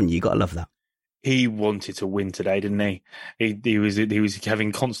admire that, haven't you? You got to love that. He wanted to win today, didn't he? He was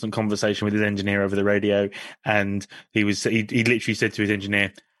having constant conversation with his engineer over the radio, and he literally said to his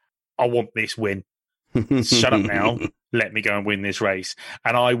engineer, "I want this win. Shut up now. Let me go and win this race."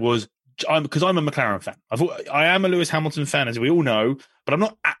 And because I'm a McLaren fan. I am a Lewis Hamilton fan, as we all know, but I'm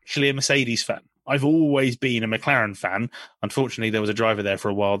not actually a Mercedes fan. I've always been a McLaren fan. Unfortunately, there was a driver there for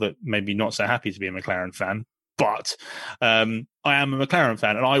a while that made me not so happy to be a McLaren fan. But I am a McLaren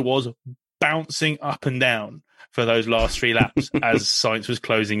fan, and I was bouncing up and down for those last 3 laps as Sainz was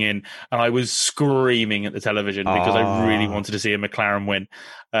closing in, and I was screaming at the television because I really wanted to see a McLaren win.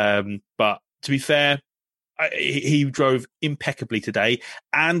 But to be fair, he drove impeccably today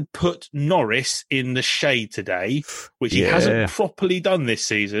and put Norris in the shade today, which he hasn't properly done this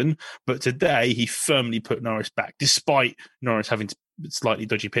season. But today he firmly put Norris back, despite Norris having a slightly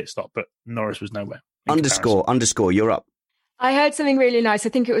dodgy pit stop. But Norris was nowhere. Underscore, you're up. I heard something really nice. I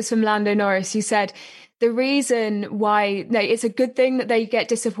think it was from Lando Norris, who said the reason why it's a good thing that they get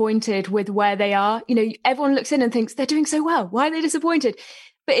disappointed with where they are. Everyone looks in and thinks they're doing so well. Why are they disappointed?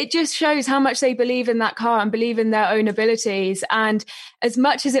 But it just shows how much they believe in that car and believe in their own abilities. And as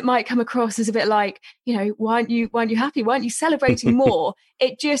much as it might come across as a bit like, why aren't you happy? Why aren't you celebrating more?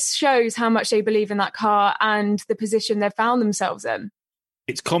 It just shows how much they believe in that car and the position they've found themselves in.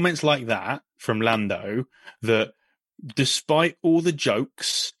 It's comments like that from Lando that, despite all the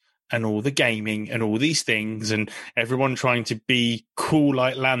jokes and all the gaming and all these things and everyone trying to be cool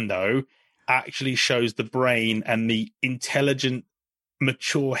like Lando, actually shows the brain and the intelligent,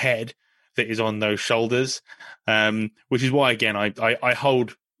 mature head that is on those shoulders, which is why, again, I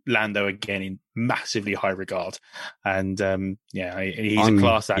hold Lando again in massively high regard. And he's a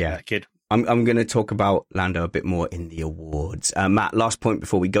class act, that kid. I'm going to talk about Lando a bit more in the awards. Matt, last point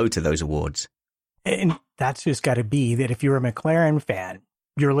before we go to those awards. And that's just got to be that if you're a McLaren fan,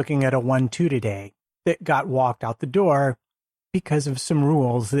 you're looking at a 1-2 today that got walked out the door because of some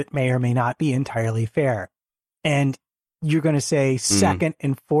rules that may or may not be entirely fair. And you're going to say second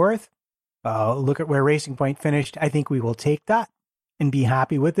and fourth. Look at where Racing Point finished. I think we will take that. and be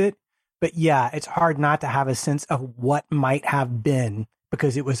happy with it. But yeah, it's hard not to have a sense of what might have been,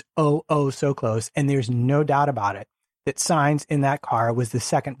 because it was so close. And there's no doubt about it that Sainz in that car was the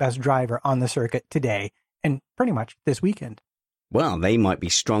second best driver on the circuit today and pretty much this weekend. Well, they might be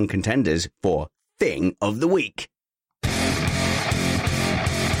strong contenders for Thing of the Week.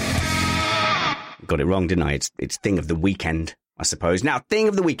 Got it wrong, didn't I? It's Thing of the Weekend, I suppose. Now, Thing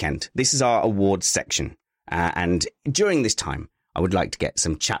of the Weekend. This is our awards section. And during this time, I would like to get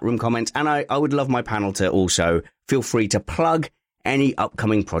some chat room comments. And I would love my panel to also feel free to plug any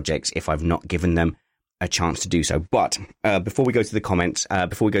upcoming projects if I've not given them a chance to do so. But before we go to the comments,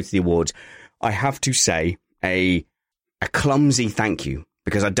 before we go to the awards, I have to say a clumsy thank you,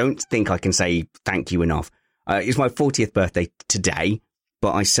 because I don't think I can say thank you enough. It's my 40th birthday today,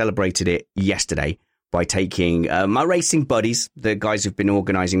 but I celebrated it yesterday by taking my racing buddies, the guys who've been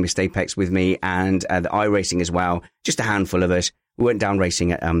organising Missed Apex with me, and the iRacing as well, just a handful of us. We went down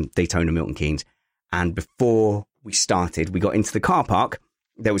racing at Daytona Milton Keynes. And before we started, we got into the car park.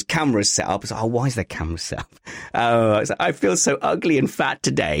 There was cameras set up. I was like, why is there cameras set up? I feel so ugly and fat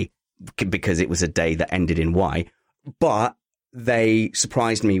today, because it was a day that ended in Y. But they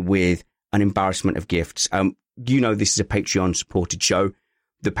surprised me with an embarrassment of gifts. This is a Patreon supported show.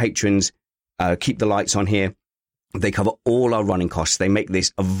 The patrons keep the lights on here. They cover all our running costs. They make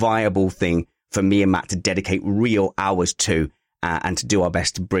this a viable thing for me and Matt to dedicate real hours to, and to do our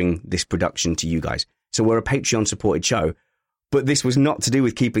best to bring this production to you guys. So we're a Patreon supported show, but this was not to do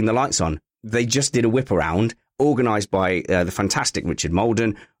with keeping the lights on. They just did a whip around organised by the fantastic Richard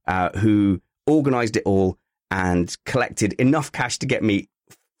Molden, who organised it all and collected enough cash to get me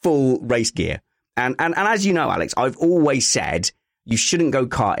full race gear. And as you know, Alex, I've always said you shouldn't go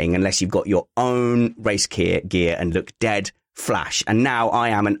karting unless you've got your own race gear and look dead flash. And now I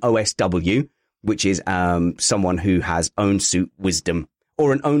am an OSW, which is someone who has own suit wisdom,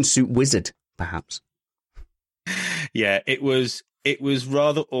 or an own suit wizard, perhaps. Yeah, it was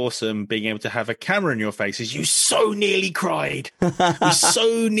rather awesome being able to have a camera in your face as you so nearly cried. We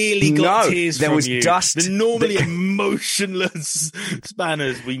so nearly got tears from you. There was dust. The normally emotionless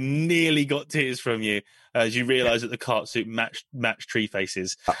Spanners, we nearly got tears from you as you realised that the kart suit matched Tree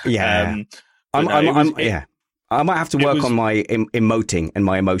Faces. I might have to work on my emoting and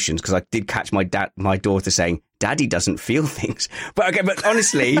my emotions, because I did catch my daughter saying, "Daddy doesn't feel things." But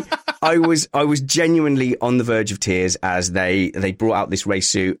honestly, I was genuinely on the verge of tears as they brought out this race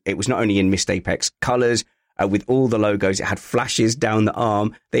suit. It was not only in Missed Apex colours, with all the logos. It had flashes down the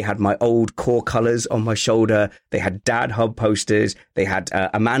arm. They had my old core colours on my shoulder. They had Dad Hub posters. They had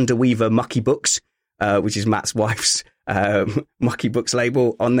Amanda Weaver Mucky Books, which is Matt's wife's Mucky Books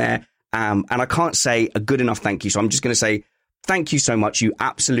label on there. And I can't say a good enough thank you. So I'm just going to say thank you so much. You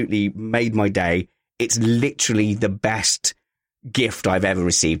absolutely made my day. It's literally the best gift I've ever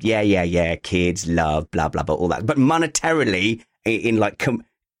received. Yeah. Kids, love, blah, blah, blah, all that. But monetarily, in like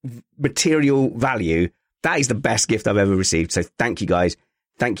material value, that is the best gift I've ever received. So thank you, guys.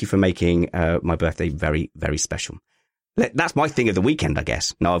 Thank you for making my birthday very, very special. That's my thing of the weekend, I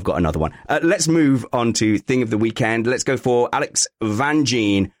guess. No, I've got another one. Let's move on to thing of the weekend. Let's go for Alex Van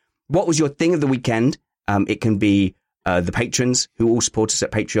Gene. What was your thing of the weekend? It can be the patrons who all support us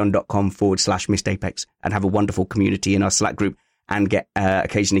at patreon.com/Missed Apex and have a wonderful community in our Slack group and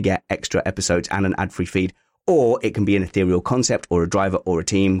occasionally get extra episodes and an ad-free feed. Or it can be an ethereal concept or a driver or a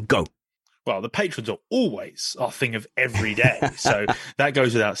team. Go. Well, the patrons are always our thing of every day. So that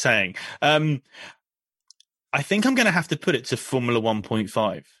goes without saying. I think I'm going to have to put it to Formula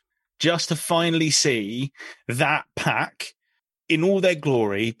 1.5 just to finally see that pack in all their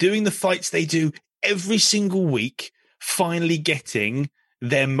glory, doing the fights they do every single week, finally getting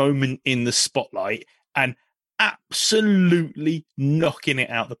their moment in the spotlight and absolutely knocking it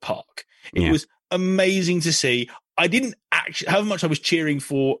out the park. It was amazing to see. I didn't actually, however much I was cheering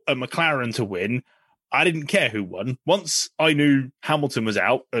for a McLaren to win, I didn't care who won. Once I knew Hamilton was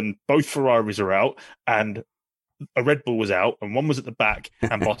out and both Ferraris are out and a Red Bull was out and one was at the back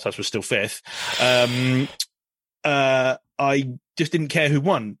and Bottas was still fifth, I just didn't care who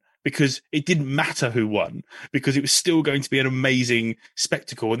won, because it didn't matter who won, because it was still going to be an amazing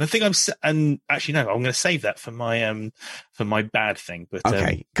spectacle. And the thing I'm going to save that for my bad thing. But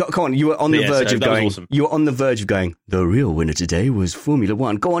okay, come on, you were on the verge of going. Awesome. You were on the verge of going. The real winner today was Formula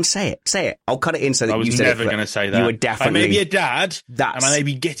One. Go on, say it. I'll cut it in so that you said it. I was never going to say that. You were definitely. I may be a dad, and I may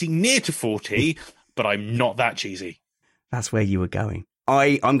be getting near to 40, but I'm not that cheesy. That's where you were going.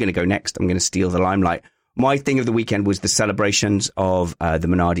 I'm going to go next. I'm going to steal the limelight. My thing of the weekend was the celebrations of the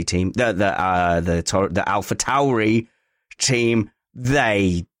Minardi team, the AlphaTauri team.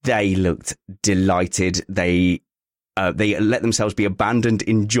 They looked delighted. They They let themselves be abandoned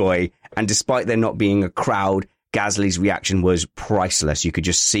in joy. And despite there not being a crowd, Gasly's reaction was priceless. You could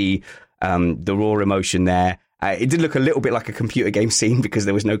just see the raw emotion there. It did look a little bit like a computer game scene because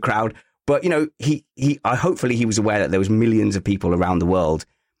there was no crowd. But, you know, hopefully he was aware that there was millions of people around the world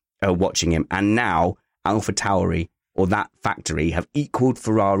watching him. And now AlphaTauri, or that factory, have equaled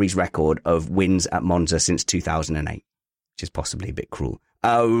Ferrari's record of wins at Monza since 2008, which is possibly a bit cruel.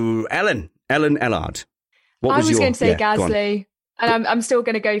 Ellen Ellard. I was going to say Gasly, and I'm still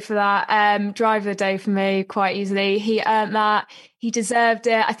going to go for that. Driver of the day for me, quite easily. He earned that. He deserved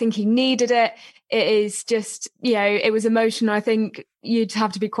it. I think he needed it. It is just, you know, it was emotional. I think you'd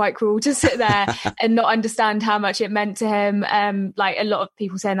have to be quite cruel to sit there and not understand how much it meant to him. Like a lot of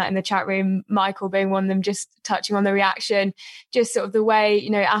people saying that in the chat room, Michael being one of them, just touching on the reaction, just sort of the way, you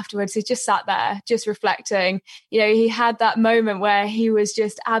know, afterwards he just sat there, just reflecting. You know, he had that moment where he was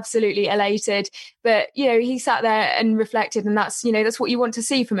just absolutely elated, but, you know, he sat there and reflected, and that's, you know, that's what you want to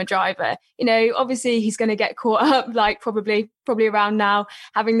see from a driver. You know, obviously he's going to get caught up, like probably around now,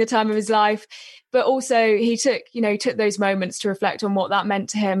 having the time of his life. But also he took those moments to reflect on what that meant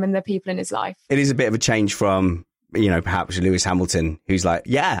to him and the people in his life. It is a bit of a change from, you know, perhaps Lewis Hamilton, who's like,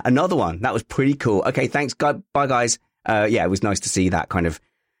 yeah, another one. That was pretty cool. Okay, thanks. Bye, guys. Yeah, it was nice to see that kind of,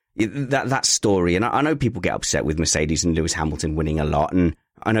 that story. And I know people get upset with Mercedes and Lewis Hamilton winning a lot. And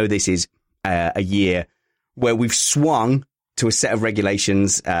I know this is a year where we've swung to a set of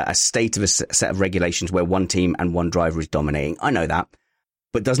regulations, a state of a set of regulations where one team and one driver is dominating. I know that.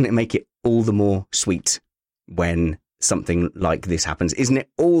 But doesn't it make it all the more sweet when something like this happens? Isn't it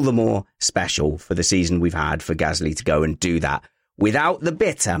all the more special for the season we've had for Gasly to go and do that without the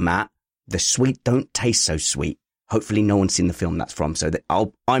bitter, Matt? The sweet don't taste so sweet. Hopefully no one's seen the film that's from. So that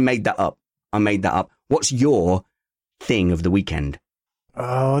I made that up. What's your thing of the weekend?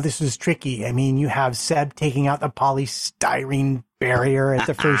 Oh, this was tricky. I mean, you have Seb taking out the polystyrene barrier at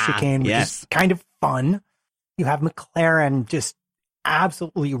the first chicane, which is kind of fun. You have McLaren just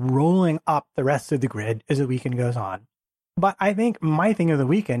absolutely rolling up the rest of the grid as the weekend goes on. But I think my thing of the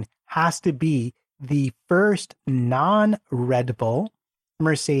weekend has to be the first non-Red Bull,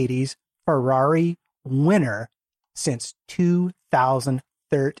 Mercedes, Ferrari winner since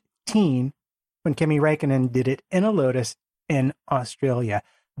 2013 when Kimi Räikkönen did it in a Lotus in Australia.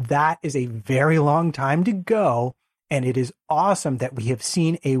 That is a very long time to go, and it is awesome that we have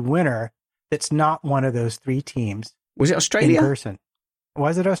seen a winner that's not one of those three teams. Was it Australia? In person.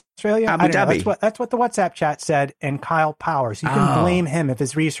 Was it Australia? Abu Dhabi. That's what the WhatsApp chat said, and Kyle Powers. You can blame him if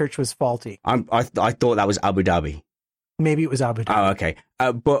his research was faulty. I thought that was Abu Dhabi. Maybe it was Abu Dhabi. Oh, okay.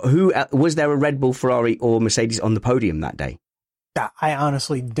 But who was there a Red Bull, Ferrari, or Mercedes on the podium that day? I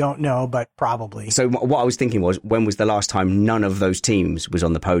honestly don't know, but probably. So what I was thinking was, when was the last time none of those teams was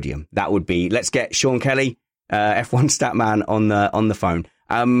on the podium? That would be, let's get Sean Kelly, F1 Statman, on the phone.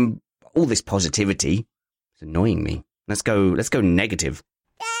 All this positivity is annoying me. Let's go negative.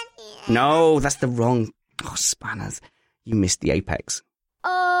 No, that's the wrong. Oh, Spanners, you missed the apex.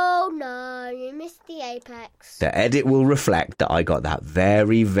 Oh no, you missed the apex. The edit will reflect that I got that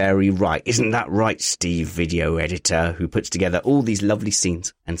very, very right. Isn't that right, Steve, video editor, who puts together all these lovely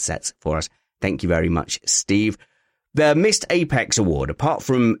scenes and sets for us? Thank you very much, Steve. The missed apex award, apart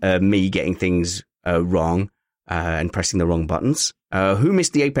from me getting things wrong and pressing the wrong buttons, who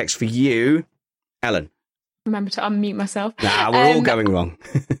missed the apex for you? Ellen. Remember to unmute myself. Nah, we're all going wrong.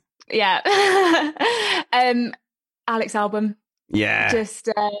 Yeah. Alex Albon. Yeah. Just,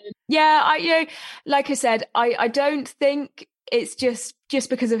 like I said, I don't think it's just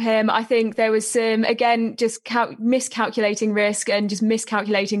because of him. I think there was some, again, just miscalculating risk and just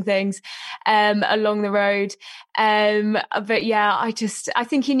miscalculating things along the road. But yeah, I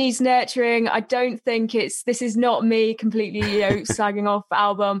think he needs nurturing. I don't think this is not me completely, slagging off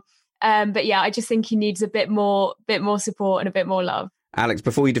Albon. But yeah, I just think he needs a bit more support and a bit more love. Alex,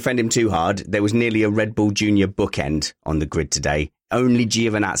 before you defend him too hard, there was nearly a Red Bull Junior bookend on the grid today. Only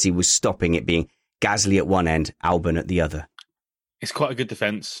Giovinazzi was stopping it being Gasly at one end, Albon at the other. It's quite a good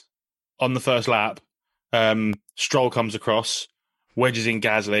defence. On the first lap, Stroll comes across, wedges in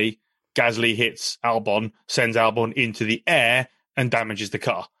Gasly. Gasly hits Albon, sends Albon into the air and damages the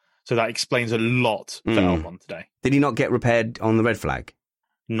car. So that explains a lot for Albon today. Did he not get repaired on the red flag?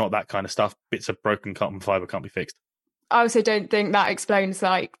 Not that kind of stuff. Bits of broken carbon fibre can't be fixed. I also don't think that explains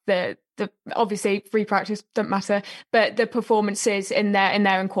like the obviously free practice don't matter, but the performances in there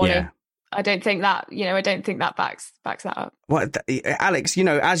and quality. Yeah. I don't think that backs that up. Well, Alex,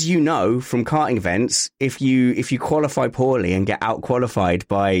 as you know from karting events, if you qualify poorly and get out qualified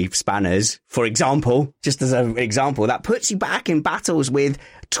by Spanners, for example, just as an example, that puts you back in battles with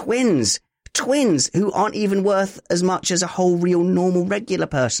twins twins who aren't even worth as much as a whole, real, normal, regular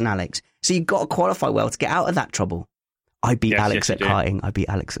person, Alex. So you've got to qualify well to get out of that trouble. I beat Alex at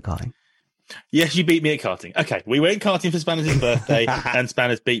karting. Yes, you beat me at karting. Okay, we went karting for Spanners' birthday, and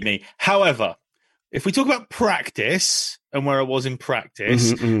Spanners beat me. However, if we talk about practice and where I was in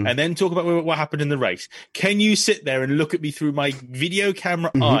practice, and then talk about what happened in the race, can you sit there and look at me through my video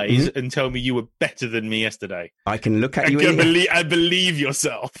camera eyes and tell me you were better than me yesterday? I can look at you. I believe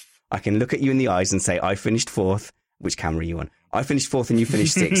yourself. I can look at you in the eyes and say, I finished 4th. Which camera are you on? I finished 4th and you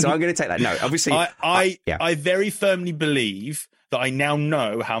finished 6th. So I'm going to take that. No, obviously. I very firmly believe that I now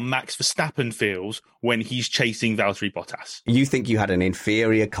know how Max Verstappen feels when he's chasing Valtteri Bottas. You think you had an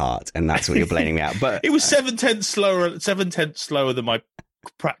inferior kart, and that's what you're blaming me out. But it was 7/10 slower than my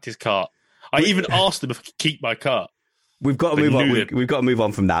practice kart. I even asked them if I could keep my kart. We've got to move on. We've got to move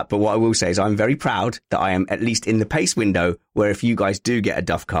on from that. But what I will say is I'm very proud that I am at least in the pace window where if you guys do get a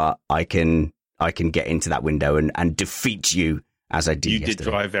Duff kart, I can get into that window and defeat you as I did yesterday. Did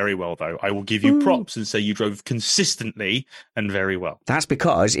drive very well, though. I will give you props and say you drove consistently and very well. That's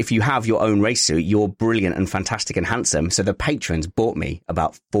because if you have your own race suit, you're brilliant and fantastic and handsome. So the patrons bought me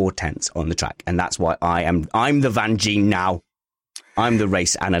about 4 tenths on the track. And that's why I'm the Van Gene now. I'm the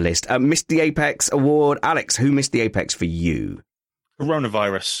race analyst. Missed the Apex award. Alex, who missed the Apex for you?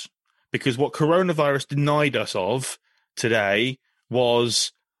 Coronavirus. Because what coronavirus denied us of today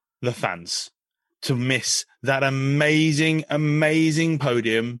was the fans. To miss that amazing, amazing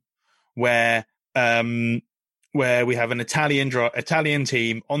podium where we have an Italian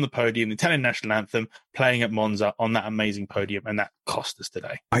team on the podium, the Italian national anthem, playing at Monza on that amazing podium, and that cost us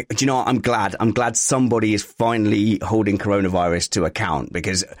today. Do you know what? I'm glad somebody is finally holding coronavirus to account,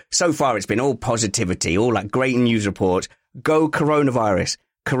 because so far it's been all positivity, all like great news report. Go coronavirus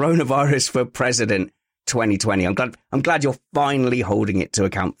for president 2020. I'm glad you're finally holding it to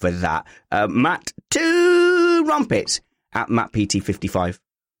account for that. Matt, 2 rumpets at MattPT55.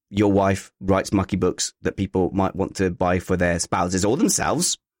 Your wife writes mucky books that people might want to buy for their spouses or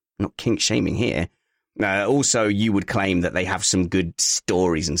themselves. Not kink shaming here. Also, you would claim that they have some good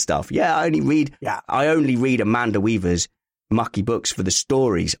stories and stuff. Yeah, I only read Amanda Weaver's mucky books for the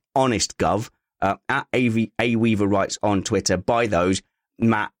stories. Honest Gov. At A Weaver writes on Twitter. Buy those.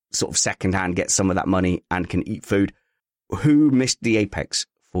 Matt sort of secondhand gets some of that money and can eat food. Who missed the Apex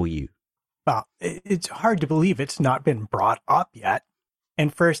for you? Well, it's hard to believe it's not been brought up yet.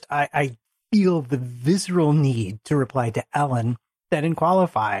 And first, I feel the visceral need to reply to Ellen that in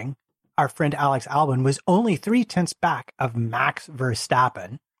qualifying, our friend Alex Albon was only 3 tenths back of Max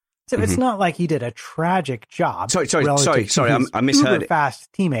Verstappen. So it's not like he did a tragic job. Sorry, I misheard it. Fast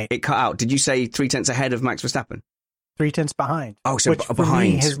teammate. It cut out. Did you say 3 tenths ahead of Max Verstappen? 3 tenths behind. Oh, so which behind for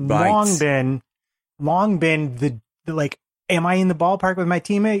me has right. long been the like, am I in the ballpark with my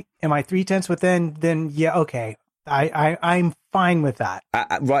teammate? Am I 3 tenths within? Then yeah, okay. I'm fine with that.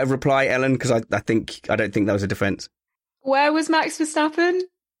 Right of reply, Ellen, because I don't think that was a defense. Where was Max Verstappen?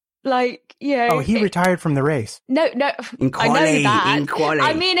 Like, yeah. Oh, he retired from the race. No. In I know that. In quali.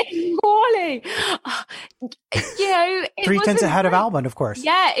 I mean, in quali. 3 tenths ahead of Albon, of course.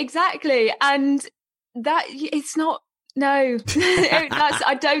 Yeah, exactly. And that it's not. No,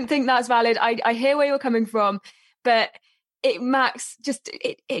 I don't think that's valid. I hear where you're coming from, but Max just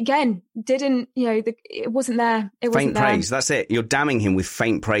again didn't. It wasn't there. It wasn't faint praise. That's it. You're damning him with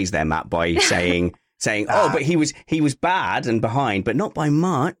faint praise there, Matt, by saying, but he was bad and behind, but not by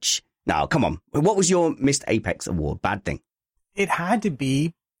much. No, come on. What was your missed Apex award? Bad thing. It had to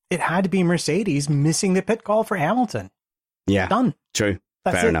be Mercedes missing the pit call for Hamilton. Yeah, done. True.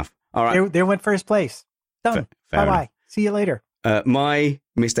 Fair enough. All right, they went first place. Done. Bye bye. See you later. My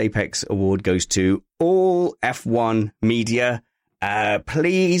missed Apex award goes to all F1 media.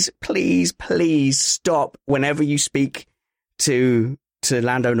 Please stop whenever you speak to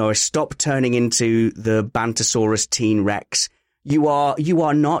Lando Norris. Stop turning into the Bantosaurus Teen Rex. You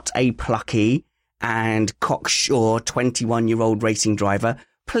are not a plucky and cocksure 21-year-old racing driver.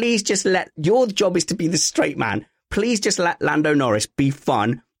 Please just your job is to be the straight man. Please just let Lando Norris be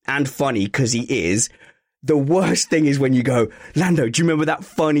fun and funny, because he is. The worst thing is when you go, Lando, do you remember that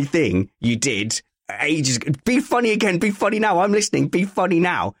funny thing you did ages ago? Be funny again. Be funny now. I'm listening. Be funny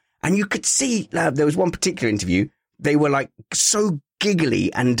now. And you could see there was one particular interview. They were like so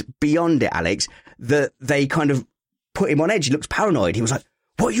giggly and beyond it, Alex, that they kind of put him on edge. He looked paranoid. He was like,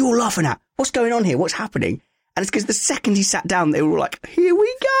 what are you all laughing at? What's going on here? What's happening? And it's because the second he sat down, they were all like, here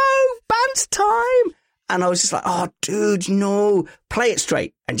we go. Band time. And I was just like, oh, dude, no. Play it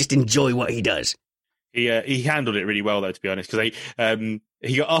straight and just enjoy what he does. He handled it really well, though, to be honest, because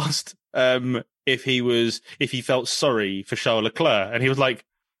he got asked if he felt sorry for Charles Leclerc, and he was like,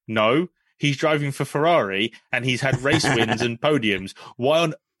 no. he's driving for Ferrari and he's had race wins and podiums. Why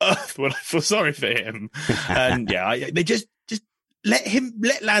on earth would I feel sorry for him? And they just let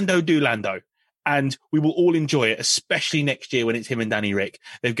Lando do Lando. And we will all enjoy it, especially next year when it's him and Danny Rick.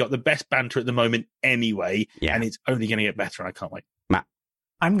 They've got the best banter at the moment anyway, and it's only going to get better. I can't wait. Matt?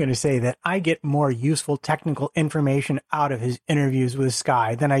 I'm going to say that I get more useful technical information out of his interviews with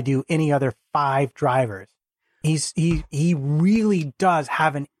Sky than I do any other 5 drivers. He really does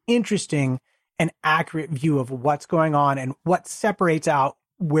have an interesting and accurate view of what's going on and what separates out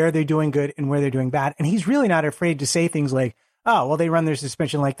where they're doing good and where they're doing bad. And he's really not afraid to say things like, oh, well, they run their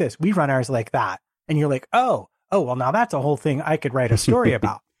suspension like this. We run ours like that. And you're like, oh, well, now that's a whole thing I could write a story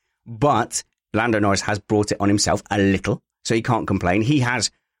about. But Lando Norris has brought it on himself a little, so he can't complain. He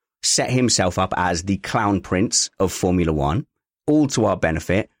has set himself up as the clown prince of Formula One, all to our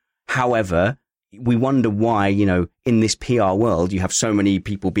benefit. However, we wonder why, in this PR world, you have so many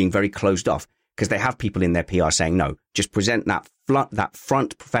people being very closed off, because they have people in their PR saying, no, just present that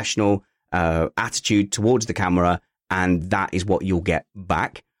front professional attitude towards the camera, and that is what you'll get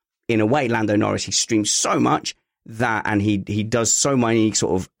back. In a way, Lando Norris, he streams so much that, and he does so many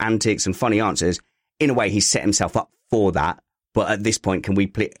sort of antics and funny answers. In a way, he's set himself up for that. But at this point, can we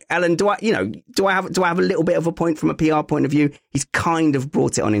play? Ellen, do I have a little bit of a point from a PR point of view? He's kind of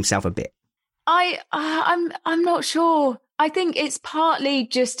brought it on himself a bit. I'm not sure. I think it's partly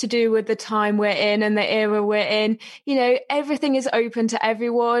just to do with the time we're in and the era we're in. Everything is open to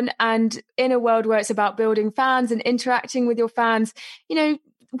everyone. And in a world where it's about building fans and interacting with your fans,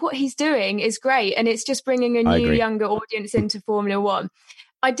 what he's doing is great. And it's just bringing a new, younger audience into Formula One.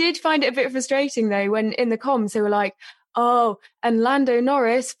 I did find it a bit frustrating, though, when in the comms they were like, oh, and Lando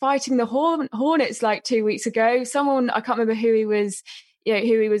Norris fighting the Hornets like 2 weeks ago. Someone, I can't remember who he was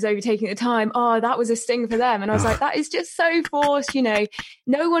who he was overtaking at the time. Oh, that was a sting for them. And I was like, that is just so forced.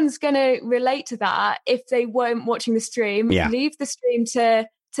 No one's going to relate to that if they weren't watching the stream. Yeah. Leave the stream to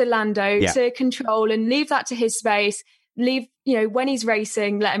Lando to control, and leave that to his space. Leave, when he's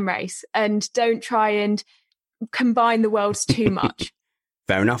racing, let him race, and don't try and combine the worlds too much.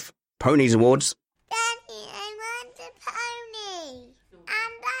 Fair enough. Ponies Awards. Daddy, I want a pony, and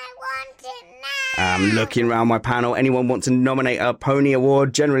I want it now. I'm looking around my panel. Anyone want to nominate a Pony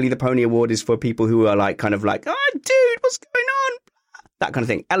Award? Generally, the Pony Award is for people who are oh, dude, what's going on? That kind of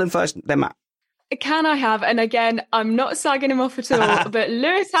thing. Ellen first, then Matt. Can I have, and again, I'm not slagging him off at all, but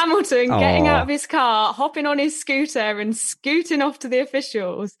Lewis Hamilton getting out of his car, hopping on his scooter and scooting off to the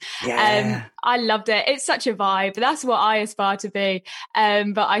officials. Yeah. I loved it. It's such a vibe. That's what I aspire to be.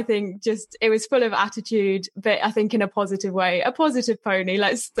 But I think it was full of attitude, but I think in a positive way, a positive pony,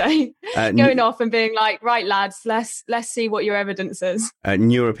 let's say, going off and being like, right, lads, let's see what your evidence is.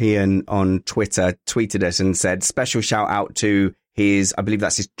 European on Twitter tweeted us and said, special shout out to I believe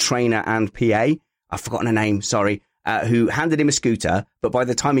that's his trainer and PA. I've forgotten her name, sorry, who handed him a scooter. But by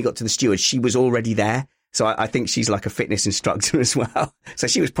the time he got to the steward, she was already there. So I think she's like a fitness instructor as well. So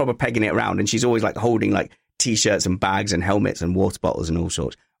she was proper pegging it around, and she's always holding T-shirts and bags and helmets and water bottles and all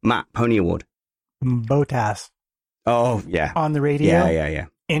sorts. Matt, Pony Award. Bottas. Oh, yeah. On the radio. Yeah.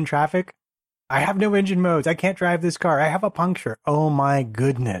 In traffic. I have no engine modes. I can't drive this car. I have a puncture. Oh, my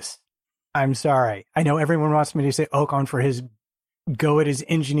goodness. I'm sorry. I know everyone wants me to say Ocon for his go at his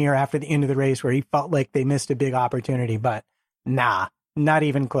engineer after the end of the race where he felt like they missed a big opportunity, but nah, not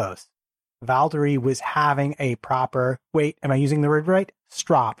even close. Valtteri was having a proper, am I using the word right?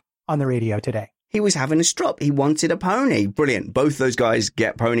 Strop on the radio today. He was having a strop. He wanted a pony. Brilliant. Both those guys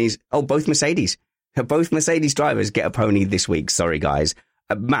get ponies. Oh, both Mercedes. Both Mercedes drivers get a pony this week. Sorry, guys.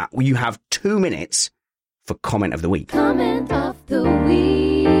 Matt, you have 2 minutes for Comment of the Week. Comment of the Week.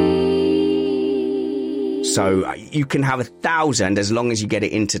 So you can have 1,000 as long as you get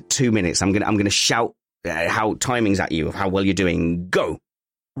it into 2 minutes. I'm gonna shout how timings at you of how well you're doing. Go.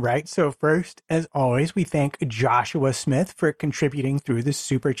 Right. So first, as always, we thank Joshua Smith for contributing through the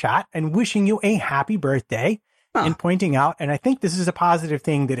super chat and wishing you a happy birthday and pointing out, and I think this is a positive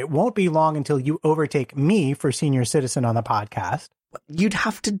thing, that it won't be long until you overtake me for senior citizen on the podcast. You'd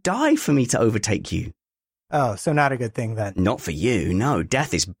have to die for me to overtake you. Oh, so not a good thing then. Not for you. No,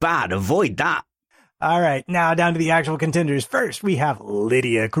 death is bad. Avoid that. All right, now down to the actual contenders. First, we have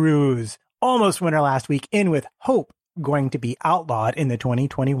Lydia Cruz, almost winner last week, in with hope going to be outlawed in the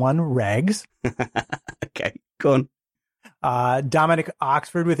 2021 regs. Okay, go on. Dominic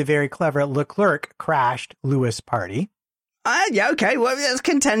Oxford with a very clever Leclerc crashed Lewis party. Yeah, okay, well, that's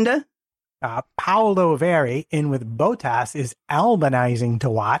contender. Paolo Veri in with Bottas is Albanizing to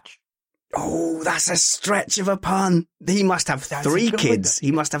watch. Oh, that's a stretch of a pun. He must have 3 kids.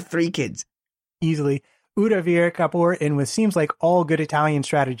 He must have 3 kids. Easily. Udavir Kapoor in with seems like all good Italian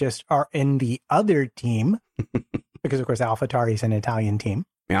strategists are in the other team. Because, of course, AlphaTauri is an Italian team.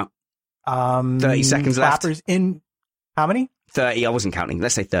 Yeah. 30 seconds left. Clappers in... How many? 30. I wasn't counting.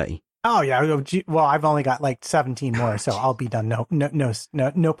 Let's say 30. Oh, yeah. Well, I've only got like 17 more, so I'll be done.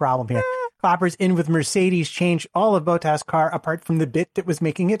 No problem here. Clappers in with Mercedes changed all of Bottas' car apart from the bit that was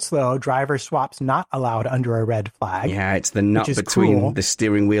making it slow. Driver swaps not allowed under a red flag. Yeah, it's the nut between the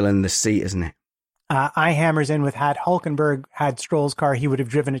steering wheel and the seat, isn't it? iHammers in with had Hulkenberg had Stroll's car, he would have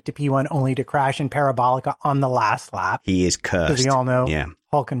driven it to P1 only to crash in Parabolica on the last lap. He is cursed. Because we all know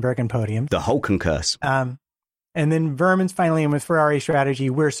Hulkenberg and podium. The Hulken curse. And then Vermin's finally in with Ferrari strategy.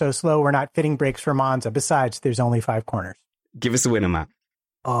 We're so slow, we're not fitting brakes for Monza. Besides, there's only 5 corners. Give us a winner, Matt.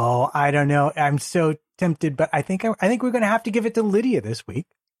 Oh, I don't know. I'm so tempted, but I think we're going to have to give it to Lydia this week.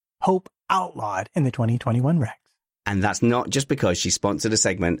 Hope outlawed in the 2021 Rex. And that's not just because she sponsored a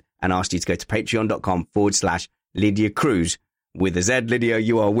segment and asked you to go to patreon.com/Lydia Cruz with a Z. Lydia,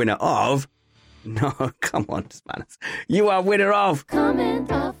 you are winner of... No, come on, Spanish. You are winner of...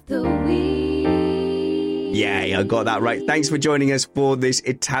 Comment of the week. Yay, I got that right. Thanks for joining us for this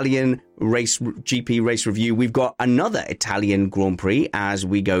Italian GP race review. We've got another Italian Grand Prix as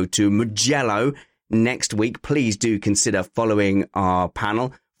we go to Mugello next week. Please do consider following our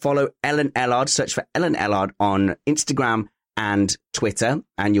panel. Follow Ellen Ellard. Search for Ellen Ellard on Instagram and Twitter,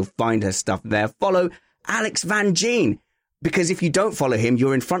 and you'll find her stuff there. Follow Alex Van Geen, because if you don't follow him,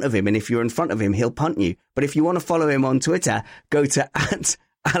 you're in front of him, and if you're in front of him, he'll punt you. But if you want to follow him on Twitter, go to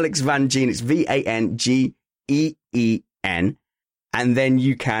 @Alex Van Geen. It's VANGEEN. And then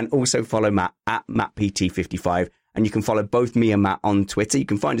you can also follow Matt at MattPT55, and you can follow both me and Matt on Twitter. You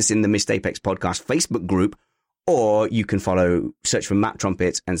can find us in the Missed Apex Podcast Facebook group, or you can search for Matt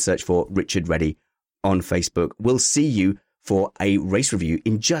Trumpet and search for Richard Reddy on Facebook. We'll see you for a race review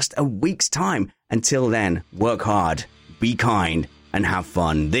in just a week's time. Until then, work hard, be kind, and have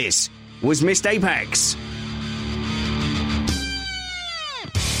fun. This was Missed Apex.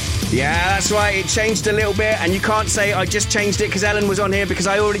 Yeah, that's right. It changed a little bit, and you can't say I just changed it because Ellen was on here, because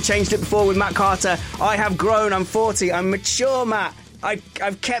I already changed it before with Matt Carter. I have grown. I'm 40. I'm mature, Matt.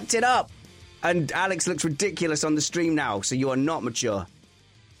 I've kept it up. And Alex looks ridiculous on the stream now, so you are not mature.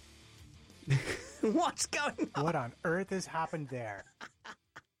 What's going on? What on earth has happened there?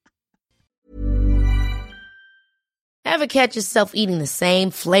 Ever catch yourself eating the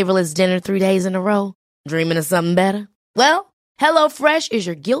same flavorless dinner 3 days in a row? Dreaming of something better? Well, HelloFresh is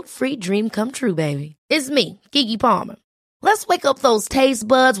your guilt-free dream come true, baby. It's me, Keke Palmer. Let's wake up those taste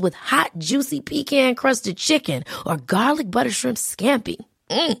buds with hot, juicy pecan-crusted chicken or garlic butter shrimp scampi.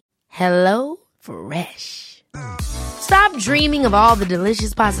 Hello Fresh. Stop dreaming of all the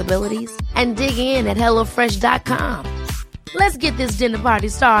delicious possibilities and dig in at HelloFresh.com. Let's get this dinner party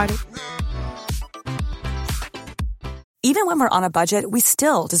started. Even when we're on a budget, we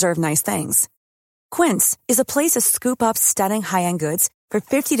still deserve nice things. Quince is a place to scoop up stunning high-end goods for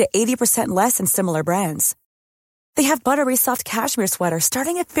 50 to 80% less than similar brands. They have buttery soft cashmere sweaters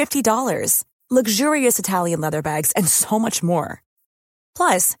starting at $50, luxurious Italian leather bags, and so much more.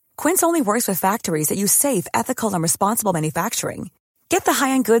 Plus, Quince only works with factories that use safe, ethical, and responsible manufacturing. Get the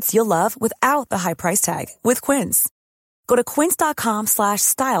high-end goods you'll love without the high price tag with Quince. Go to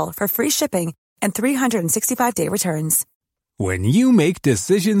quince.com/style for free shipping and 365-day returns. When you make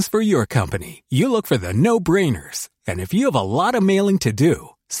decisions for your company, you look for the no-brainers. And if you have a lot of mailing to do,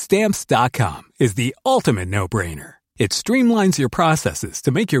 Stamps.com is the ultimate no-brainer. It streamlines your processes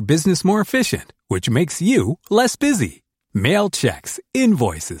to make your business more efficient, which makes you less busy. Mail checks,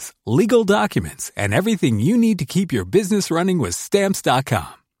 invoices, legal documents, and everything you need to keep your business running with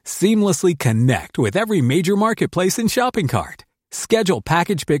Stamps.com. Seamlessly connect with every major marketplace and shopping cart. Schedule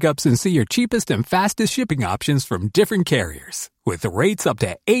package pickups and see your cheapest and fastest shipping options from different carriers, with rates up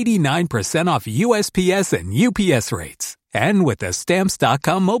to 89% off USPS and UPS rates. And with the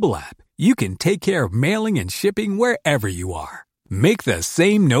Stamps.com mobile app, you can take care of mailing and shipping wherever you are. Make the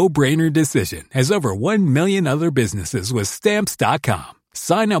same no-brainer decision as over 1 million other businesses with Stamps.com.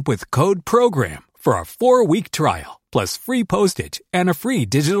 Sign up with code PROGRAM for a 4-week trial, plus free postage and a free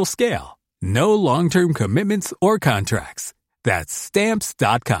digital scale. No long-term commitments or contracts. That's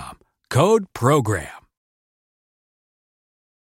Stamps.com. Code PROGRAM.